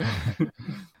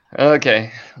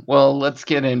 Okay. Well, let's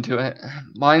get into it.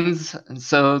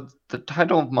 So the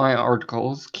title of my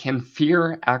article is "Can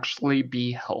Fear Actually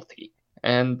Be Healthy?"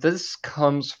 And this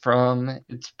comes from,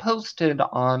 it's posted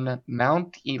on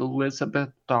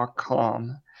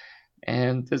mountelizabeth.com.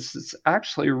 And this is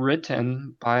actually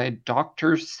written by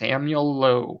Dr. Samuel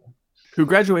Lowe, who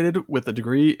graduated with a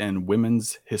degree in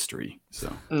women's history.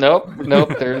 So Nope.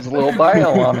 There's a little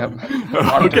bio on him.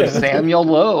 Dr. Samuel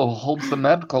Lowe holds a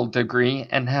medical degree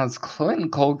and has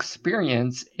clinical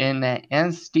experience in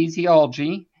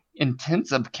anesthesiology,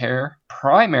 intensive care,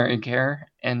 primary care,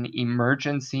 and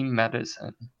emergency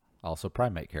medicine. Also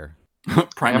primate care.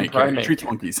 Primate care. Treats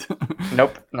monkeys.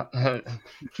 Nope.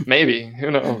 Maybe.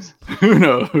 Who knows? Who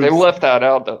knows? They left that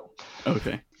out, though.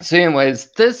 Okay. So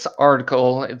anyways, this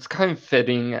article, it's kind of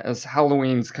fitting as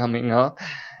Halloween's coming up,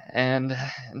 and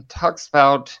it talks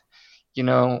about,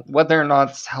 whether or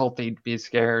not it's healthy to be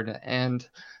scared. And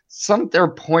some of their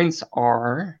points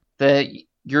are that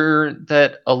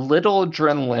that a little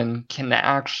adrenaline can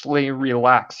actually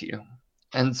relax you.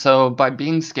 And so by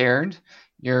being scared,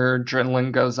 your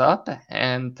adrenaline goes up,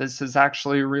 and this is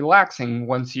actually relaxing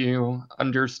once you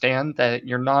understand that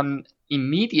you're not in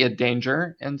immediate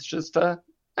danger, and it's just a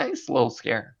nice little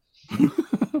scare.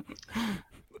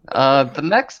 The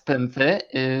next benefit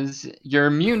is your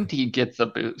immunity gets a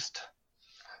boost.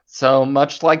 So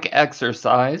much like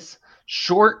exercise,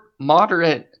 short,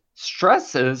 moderate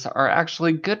stresses are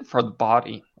actually good for the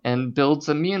body and builds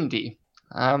immunity.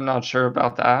 I'm not sure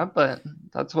about that, but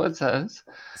that's what it says.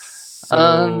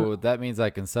 So that means I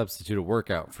can substitute a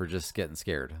workout for just getting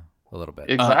scared a little bit.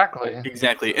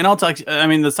 Exactly. And I'll talk. I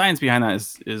mean, the science behind that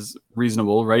is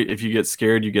reasonable, right? If you get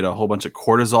scared, you get a whole bunch of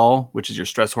cortisol, which is your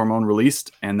stress hormone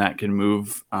released, and that can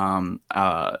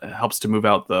helps to move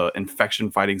out the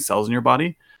infection-fighting cells in your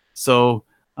body. So,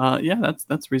 yeah,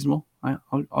 that's reasonable.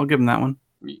 I'll give him that one.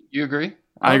 You agree?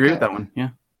 I agree with that one. Yeah.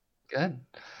 Good.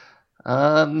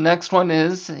 Next one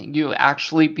is you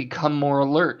actually become more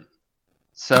alert.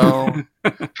 So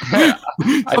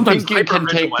I think you can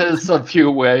take this a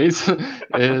few ways.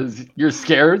 Is you're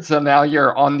scared, so now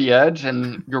you're on the edge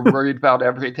and you're worried about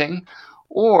everything.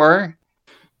 Or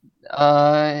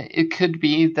it could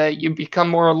be that you become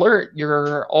more alert.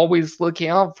 You're always looking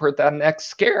out for that next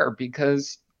scare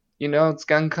because it's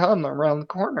going to come around the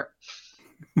corner.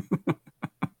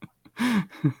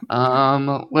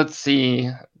 Let's see.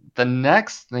 The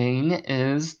next thing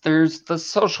is there's the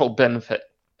social benefit.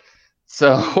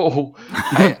 So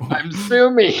I'm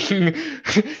assuming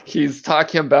he's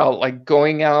talking about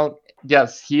going out.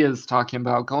 Yes, he is talking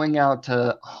about going out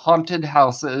to haunted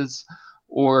houses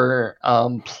or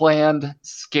planned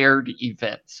scared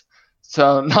events.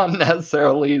 So not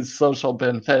necessarily social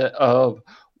benefit of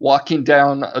walking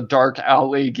down a dark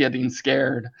alley getting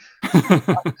scared.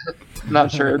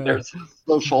 Not sure there's a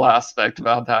social aspect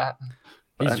about that.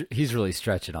 He's really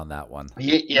stretching on that one.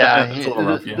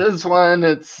 This one,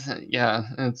 it's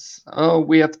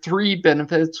we have 3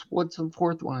 benefits. What's the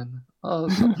 4th one?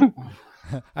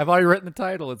 I've already written the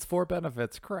title. It's 4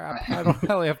 benefits. Crap. I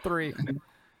only have 3.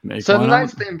 So the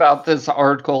nice thing about this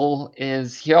article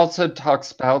is he also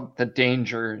talks about the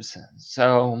dangers.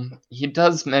 So he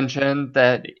does mention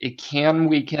that it can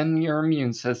weaken your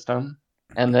immune system.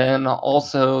 And then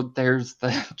also there's the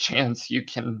chance you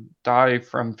can die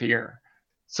from fear.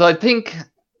 So I think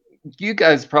you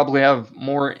guys probably have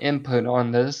more input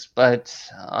on this, but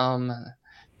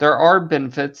there are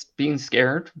benefits being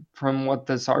scared from what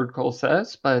this article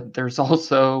says, but there's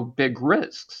also big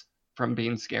risks from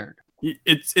being scared.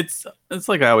 It's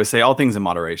like I always say, all things in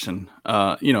moderation.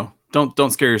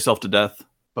 Don't scare yourself to death,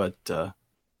 but a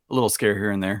little scare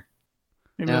here and there,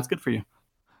 maybe that's good for you.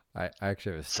 I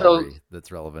actually have a story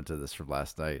that's relevant to this from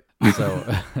last night. So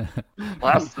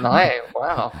last night,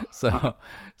 wow. So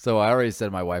I already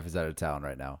said my wife is out of town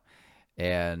right now,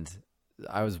 and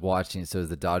I was watching. So it was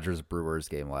the Dodgers Brewers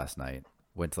game last night.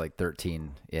 Went to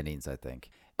 13 innings, I think.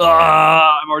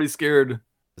 I'm already scared.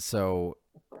 So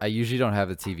I usually don't have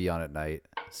the TV on at night,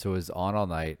 so it was on all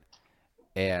night,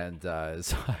 and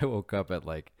so I woke up at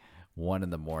 1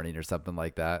 a.m. or something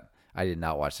like that. I did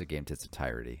not watch the game to its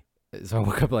entirety. So I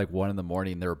woke up like 1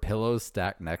 a.m. There were pillows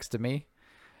stacked next to me.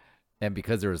 And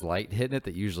because there was light hitting it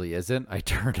that usually isn't, I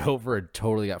turned over and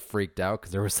totally got freaked out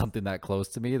because there was something that close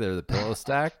to me. There were the pillows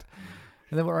stacked.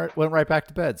 And then went right back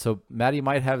to bed. So Maddie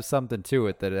might have something to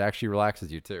it that it actually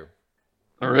relaxes you too.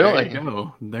 Really?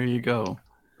 There you go.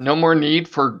 No more need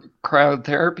for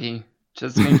cryotherapy.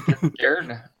 Just need to get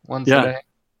scared once a day.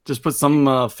 Just put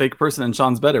some fake person in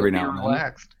Sean's bed every now and then.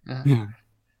 Relaxed. Yeah.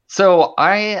 So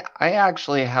I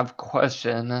actually have a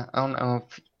question. I don't know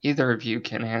if either of you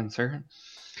can answer.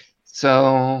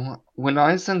 So when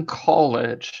I was in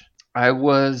college, I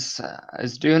was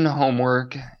doing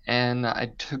homework and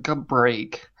I took a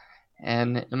break,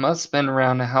 and it must have been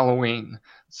around Halloween.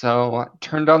 So I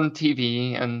turned on the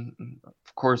TV, and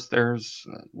of course there's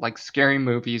like scary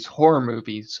movies, horror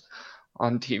movies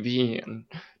on TV, and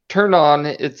turned on,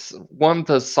 it's one of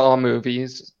the Saw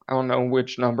movies. I don't know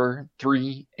which number,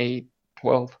 3, 8,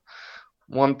 12.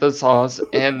 One of the Saws,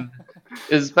 and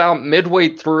it's about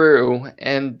midway through,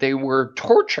 and they were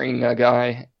torturing a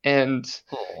guy, and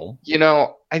you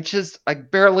know, I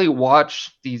barely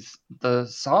watch the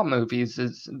Saw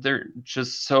movies. They're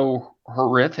just so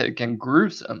horrific and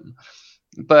gruesome,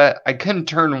 but I couldn't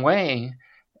turn away,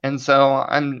 and so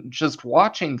I'm just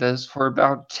watching this for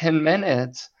about 10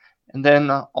 minutes, and then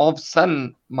all of a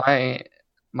sudden my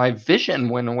vision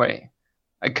went away.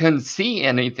 I couldn't see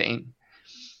anything.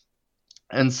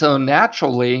 And so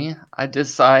naturally, I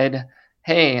decide,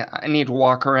 hey, I need to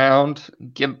walk around,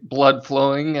 get blood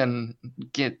flowing, and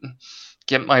get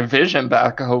my vision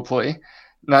back, hopefully.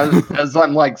 Now, as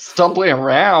I'm like stumbling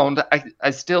around,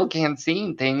 I still can't see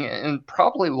anything, and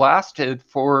probably lasted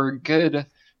for a good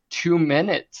 2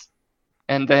 minutes.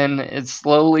 And then it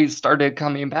slowly started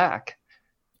coming back.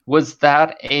 Was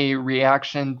that a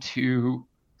reaction to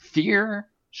fear,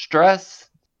 stress?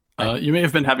 You may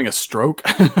have been having a stroke.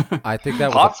 I think that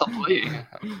was possibly.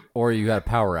 Or you had a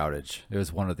power outage. It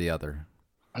was one or the other.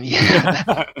 Yeah.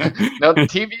 No, the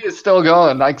TV is still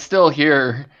going. I can still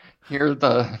hear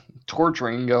the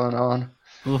torturing going on.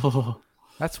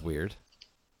 That's weird.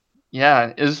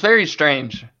 Yeah, it's very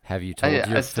strange. Have you told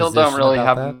your I still don't really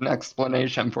have that? an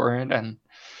explanation for it, and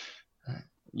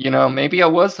you know, maybe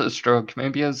it was a stroke,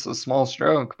 maybe it's a small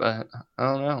stroke, but I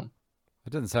don't know.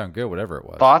 It doesn't sound good, whatever it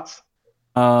was. Thoughts?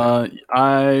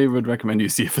 I would recommend you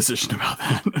see a physician about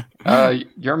that.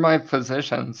 You're my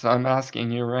physician, so I'm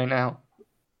asking you right now.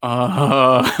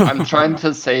 I'm trying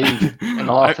to save an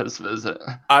office visit.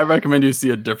 I recommend you see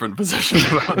a different physician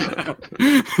about that.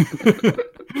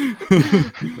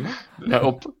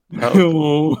 Nope.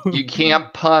 You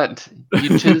can't punt.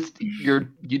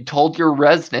 You told your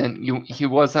resident he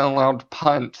wasn't allowed to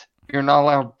punt. You're not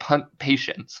allowed to punt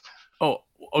patients. Oh,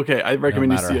 okay. I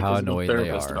recommend you see a how physical annoying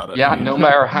therapist they are. about it. Yeah, no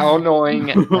matter how annoying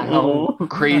and how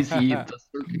crazy the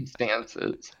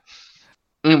circumstances.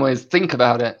 Anyways, think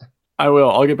about it. I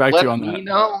will. I'll get back to you on that. Let me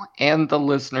know and the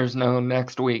listeners know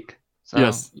next week. So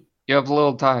yes. You have a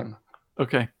little time.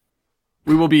 Okay.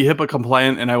 We will be HIPAA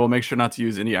compliant, and I will make sure not to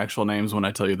use any actual names when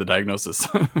I tell you the diagnosis.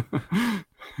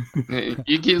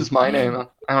 You can use my name.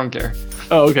 I don't care.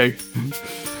 Oh, okay.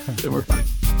 Then we're fine.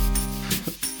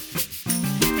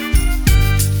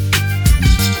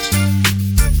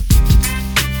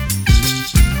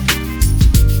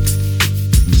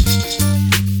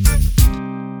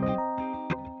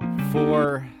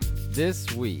 For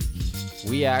this week,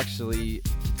 we actually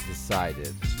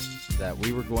decided that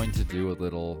we were going to do a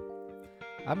little,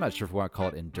 I'm not sure if we want to call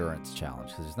it endurance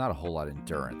challenge, because there's not a whole lot of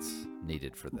endurance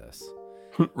needed for this.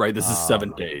 Right, this is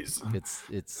 7 days.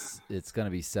 It's going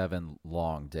to be 7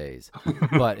 long days,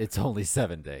 but it's only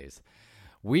 7 days.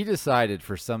 We decided,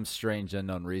 for some strange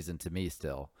unknown reason to me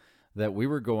still, that we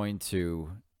were going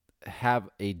to have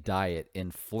a diet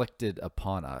inflicted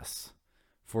upon us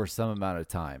for some amount of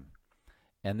time.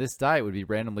 And this diet would be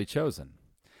randomly chosen.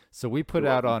 So we put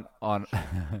out on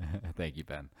thank you,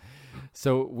 Ben.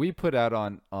 So we put out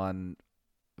on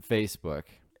Facebook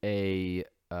a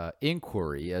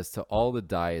inquiry as to all the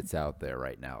diets out there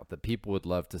right now that people would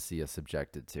love to see us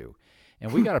subjected to.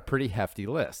 And we got a pretty hefty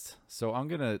list. So I'm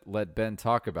going to let Ben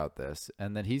talk about this,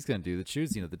 and then he's going to do the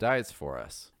choosing of the diets for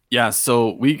us. Yeah,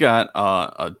 so we got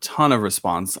a ton of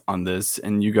response on this,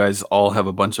 and you guys all have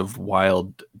a bunch of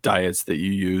wild diets that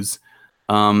you use.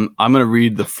 I'm going to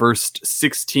read the first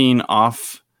 16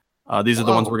 off. These are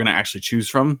the ones we're going to actually choose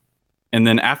from. And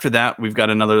then after that, we've got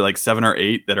another like 7 or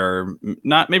 8 that are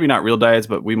maybe not real diets,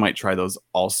 but we might try those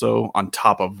also on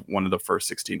top of one of the first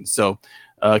 16. So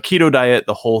keto diet,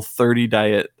 the Whole30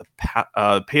 diet, the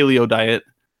paleo diet,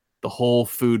 the whole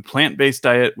food plant-based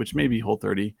diet, which may be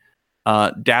Whole30,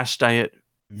 DASH diet,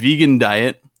 vegan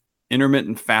diet,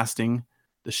 intermittent fasting,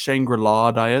 the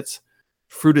Shangri-La diet,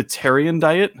 fruitarian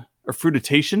diet, or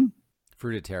fruitation.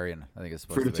 Fruitarian, I think it's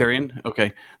supposed Fruitarian, to be.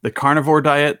 okay. The carnivore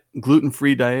diet,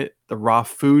 gluten-free diet, the raw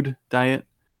food diet,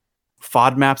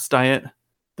 FODMAPs diet,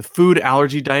 the food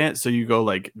allergy diet, so you go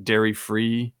like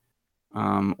dairy-free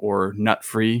or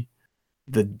nut-free,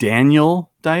 the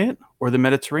Daniel diet, or the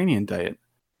Mediterranean diet.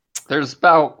 There's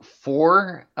about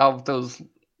 4 of those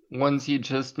ones you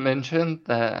just mentioned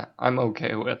that I'm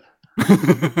okay with.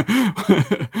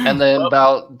 And then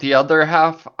about the other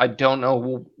half, I don't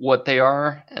know what they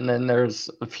are. And then there's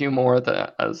a few more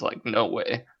that I was like, no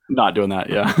way. Not doing that,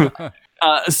 yeah.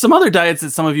 Some other diets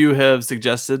that some of you have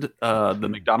suggested, the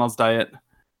McDonald's diet,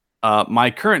 my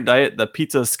current diet, the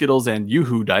pizza, Skittles, and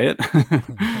Yoo-Hoo diet,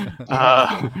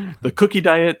 the cookie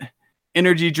diet,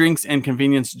 energy drinks and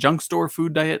convenience junk store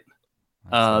food diet,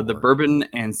 the bourbon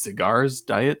and cigars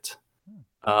diet,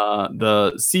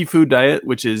 the seafood diet,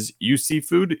 which is you see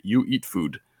food, you eat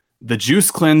food, the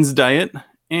juice cleanse diet,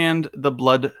 and the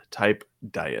blood type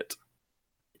diet.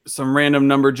 Some random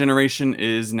number generation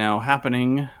is now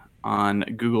happening on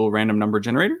Google Random Number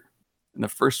Generator. And the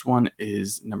first one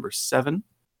is number 7.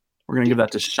 We're going to give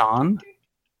that to Sean.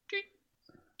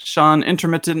 Sean,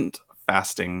 intermittent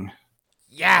fasting.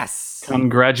 Yes!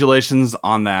 Congratulations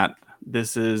on that.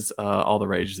 This is all the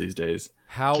rage these days.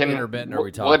 How intermittent are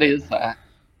we talking? What is that?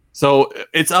 So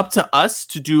it's up to us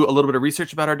to do a little bit of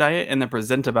research about our diet and then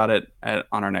present about it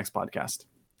on our next podcast.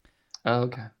 Oh,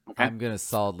 okay. I'm going to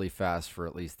solidly fast for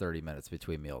at least 30 minutes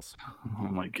between meals. Oh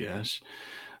my gosh.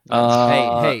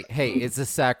 Hey, it's a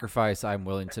sacrifice I'm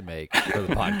willing to make for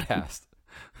the podcast.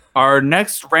 Our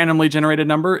next randomly generated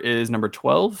number is number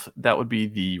 12. That would be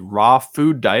the raw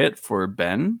food diet for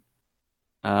Ben.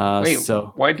 Wait,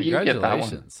 so why do you get that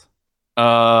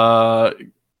one?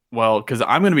 Well, because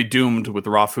I'm going to be doomed with the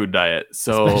raw food diet.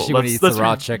 So especially when he eats the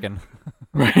raw chicken.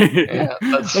 Right. Yeah,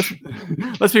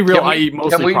 let's be real. I eat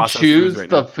mostly processed foods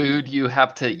right now. The food you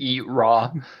have to eat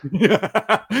raw?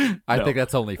 I think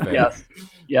that's only fair. Yes.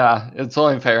 Yeah, it's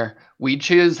only fair. We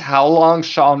choose how long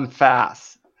Sean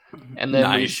fasts, and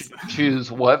then we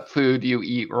choose what food you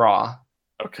eat raw.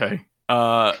 Okay.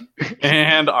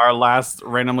 And our last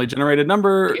randomly generated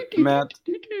number, Matt.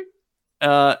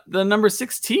 The number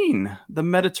 16, the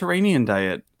Mediterranean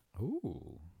diet.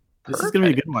 Ooh. This is going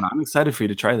to be a good one. I'm excited for you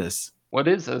to try this. What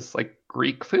is this? Like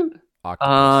Greek food?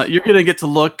 You're going to get to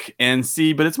look and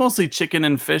see, but it's mostly chicken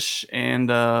and fish and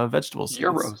vegetables.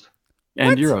 Gyros.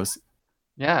 And gyros.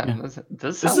 Yeah.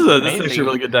 This is actually a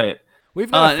really good diet. We've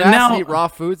got to fast and eat raw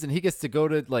foods, and he gets to go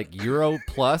to like Euro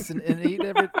Plus and eat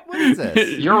every. What is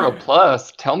this? Euro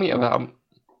Plus? Tell me about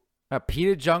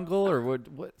Pita Jungle or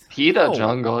what? Pita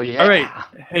Jungle, yeah. All right.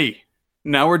 Hey,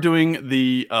 now we're doing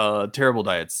the terrible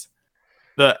diets.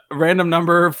 The random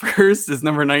number first is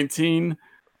number 19,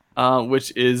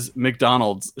 which is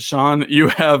McDonald's. Sean, you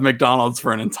have McDonald's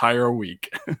for an entire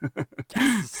week.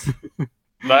 Yes.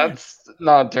 That's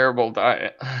not a terrible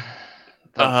diet.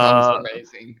 That sounds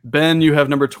amazing. Ben, you have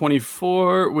number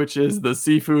 24, which is the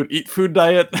seafood eat food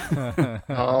diet.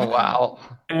 Oh, wow.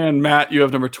 And Matt, you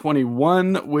have number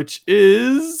 21, which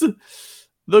is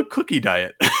the cookie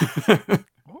diet.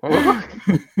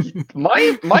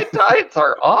 my diets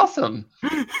are awesome.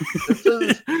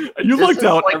 You looked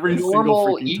out like every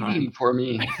normal single eating time. For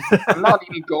me. I'm not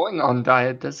even going on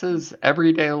diet. This is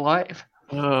everyday life.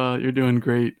 You're doing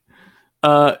great.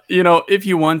 If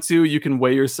you want to, you can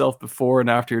weigh yourself before and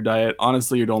after your diet.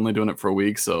 Honestly, you're only doing it for a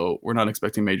week, so we're not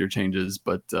expecting major changes.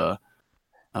 But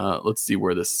let's see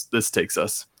where this takes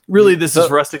us. Really, this is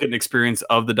for us to get an experience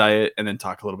of the diet and then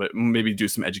talk a little bit, maybe do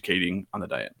some educating on the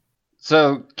diet.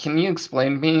 So, can you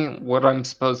explain to me what I'm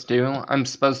supposed to do? I'm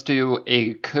supposed to do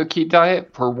a cookie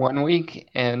diet for 1 week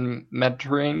and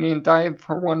Mediterranean diet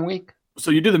for 1 week? So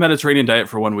you do the Mediterranean diet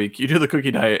for 1 week. You do the cookie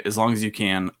diet as long as you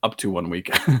can, up to 1 week.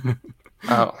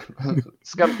 Oh,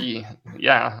 it's gonna be,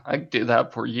 yeah, I could do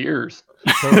that for years.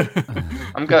 So,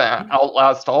 I'm gonna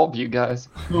outlast all of you guys.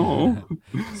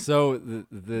 So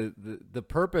the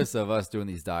purpose of us doing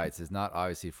these diets is not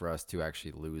obviously for us to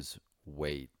actually lose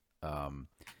weight.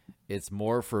 It's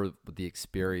more for the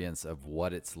experience of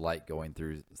what it's like going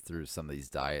through some of these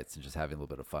diets and just having a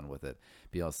little bit of fun with it.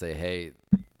 Being able to say, hey,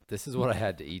 this is what I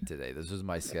had to eat today. This was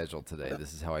my schedule today.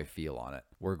 This is how I feel on it.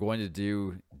 We're going to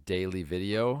do daily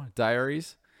video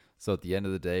diaries. So at the end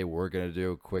of the day, we're going to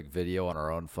do a quick video on our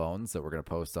own phones that we're going to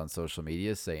post on social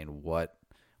media saying what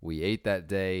we ate that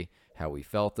day, how we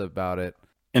felt about it.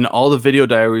 And all the video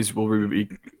diaries will be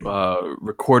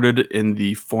recorded in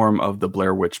the form of the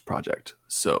Blair Witch Project.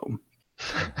 So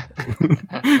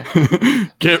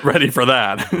Get ready for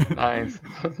that. Nice.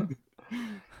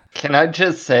 Can I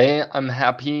just say I'm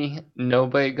happy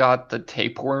nobody got the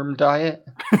tapeworm diet?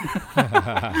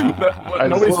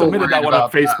 Nobody submitted that one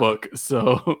on Facebook,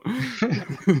 so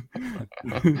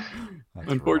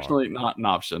unfortunately not an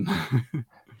option.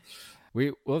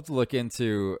 We'll have to look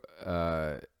into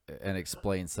and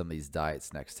explain some of these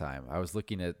diets next time. I was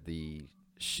looking at the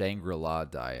Shangri-La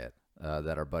diet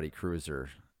that our buddy Cruiser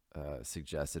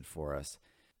suggested for us.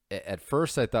 At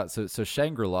first, I thought so.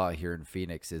 Shangri-La here in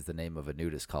Phoenix is the name of a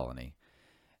nudist colony,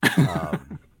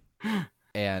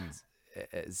 and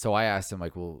so I asked him,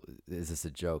 like, "Well, is this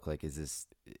a joke? Like,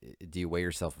 do you weigh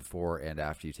yourself before and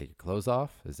after you take your clothes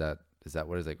off? Is that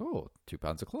what it's like? Oh, 2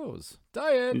 pounds of clothes,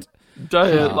 diet,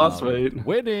 lost weight,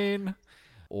 winning,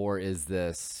 or is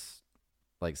this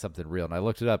like something real?" And I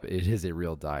looked it up. It is a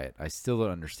real diet. I still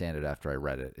don't understand it after I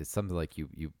read it. It's something like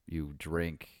you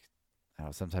drink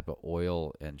some type of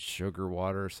oil and sugar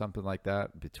water or something like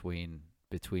that between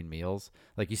meals.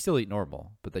 Like, you still eat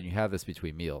normal, but then you have this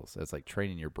between meals. It's like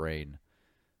training your brain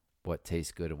what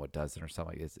tastes good and what doesn't, or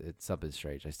something. It's something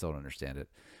strange. I still don't understand it.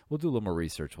 We'll do a little more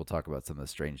research. We'll talk about some of the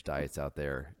strange diets out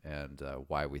there and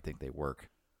why we think they work.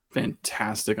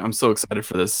 Fantastic. I'm so excited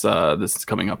for this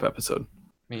coming up episode.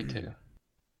 Me too.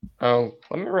 Oh,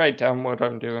 let me write down what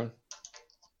I'm doing.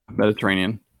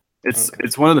 Mediterranean.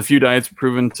 It's one of the few diets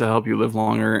proven to help you live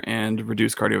longer and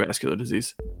reduce cardiovascular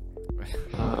disease.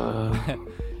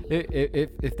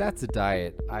 If that's a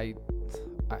diet, I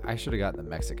should have gotten the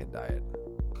Mexican diet.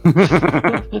 I'm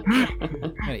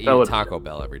gonna eat Taco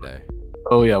Bell every day.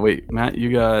 Oh yeah, wait, Matt,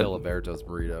 you got Filiberto's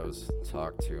burritos.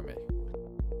 Talk to me.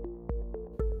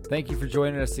 Thank you for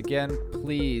joining us again.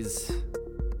 Please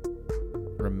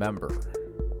remember,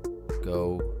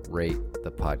 go rate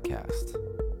the podcast,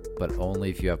 but only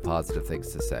if you have positive things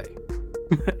to say.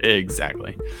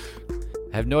 Exactly.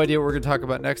 I have no idea what we're going to talk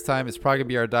about next time. It's probably going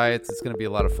to be our diets. It's going to be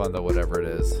a lot of fun, though, whatever it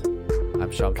is.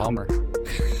 I'm Sean Palmer.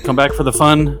 Come back for the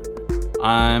fun.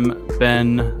 I'm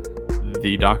Ben,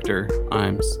 the Dr.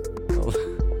 Imes.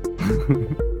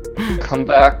 Come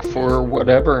back for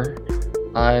whatever.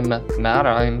 I'm Matt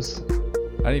Imes.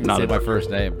 I didn't even say my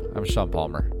first name. I'm Sean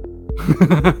Palmer.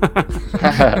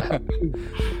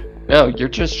 No, you're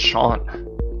just Sean.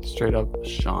 Straight up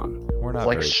Sean. We're not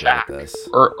like very Shaq good at this.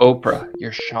 or Oprah.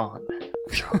 You're Sean.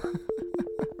 Or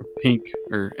Pink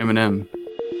or Eminem.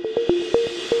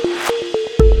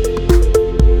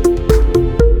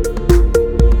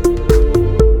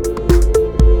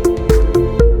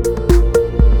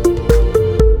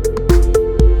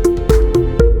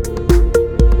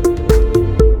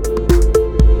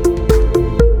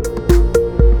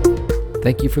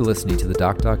 Thank you for listening to the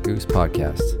Doc Goose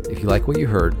podcast. If you like what you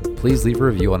heard, please leave a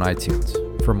review on iTunes.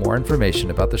 For more information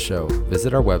about the show,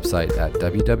 visit our website at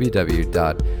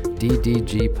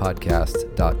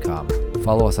www.ddgpodcast.com.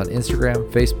 Follow us on Instagram,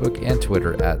 Facebook, and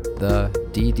Twitter at the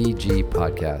DDG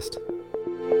Podcast.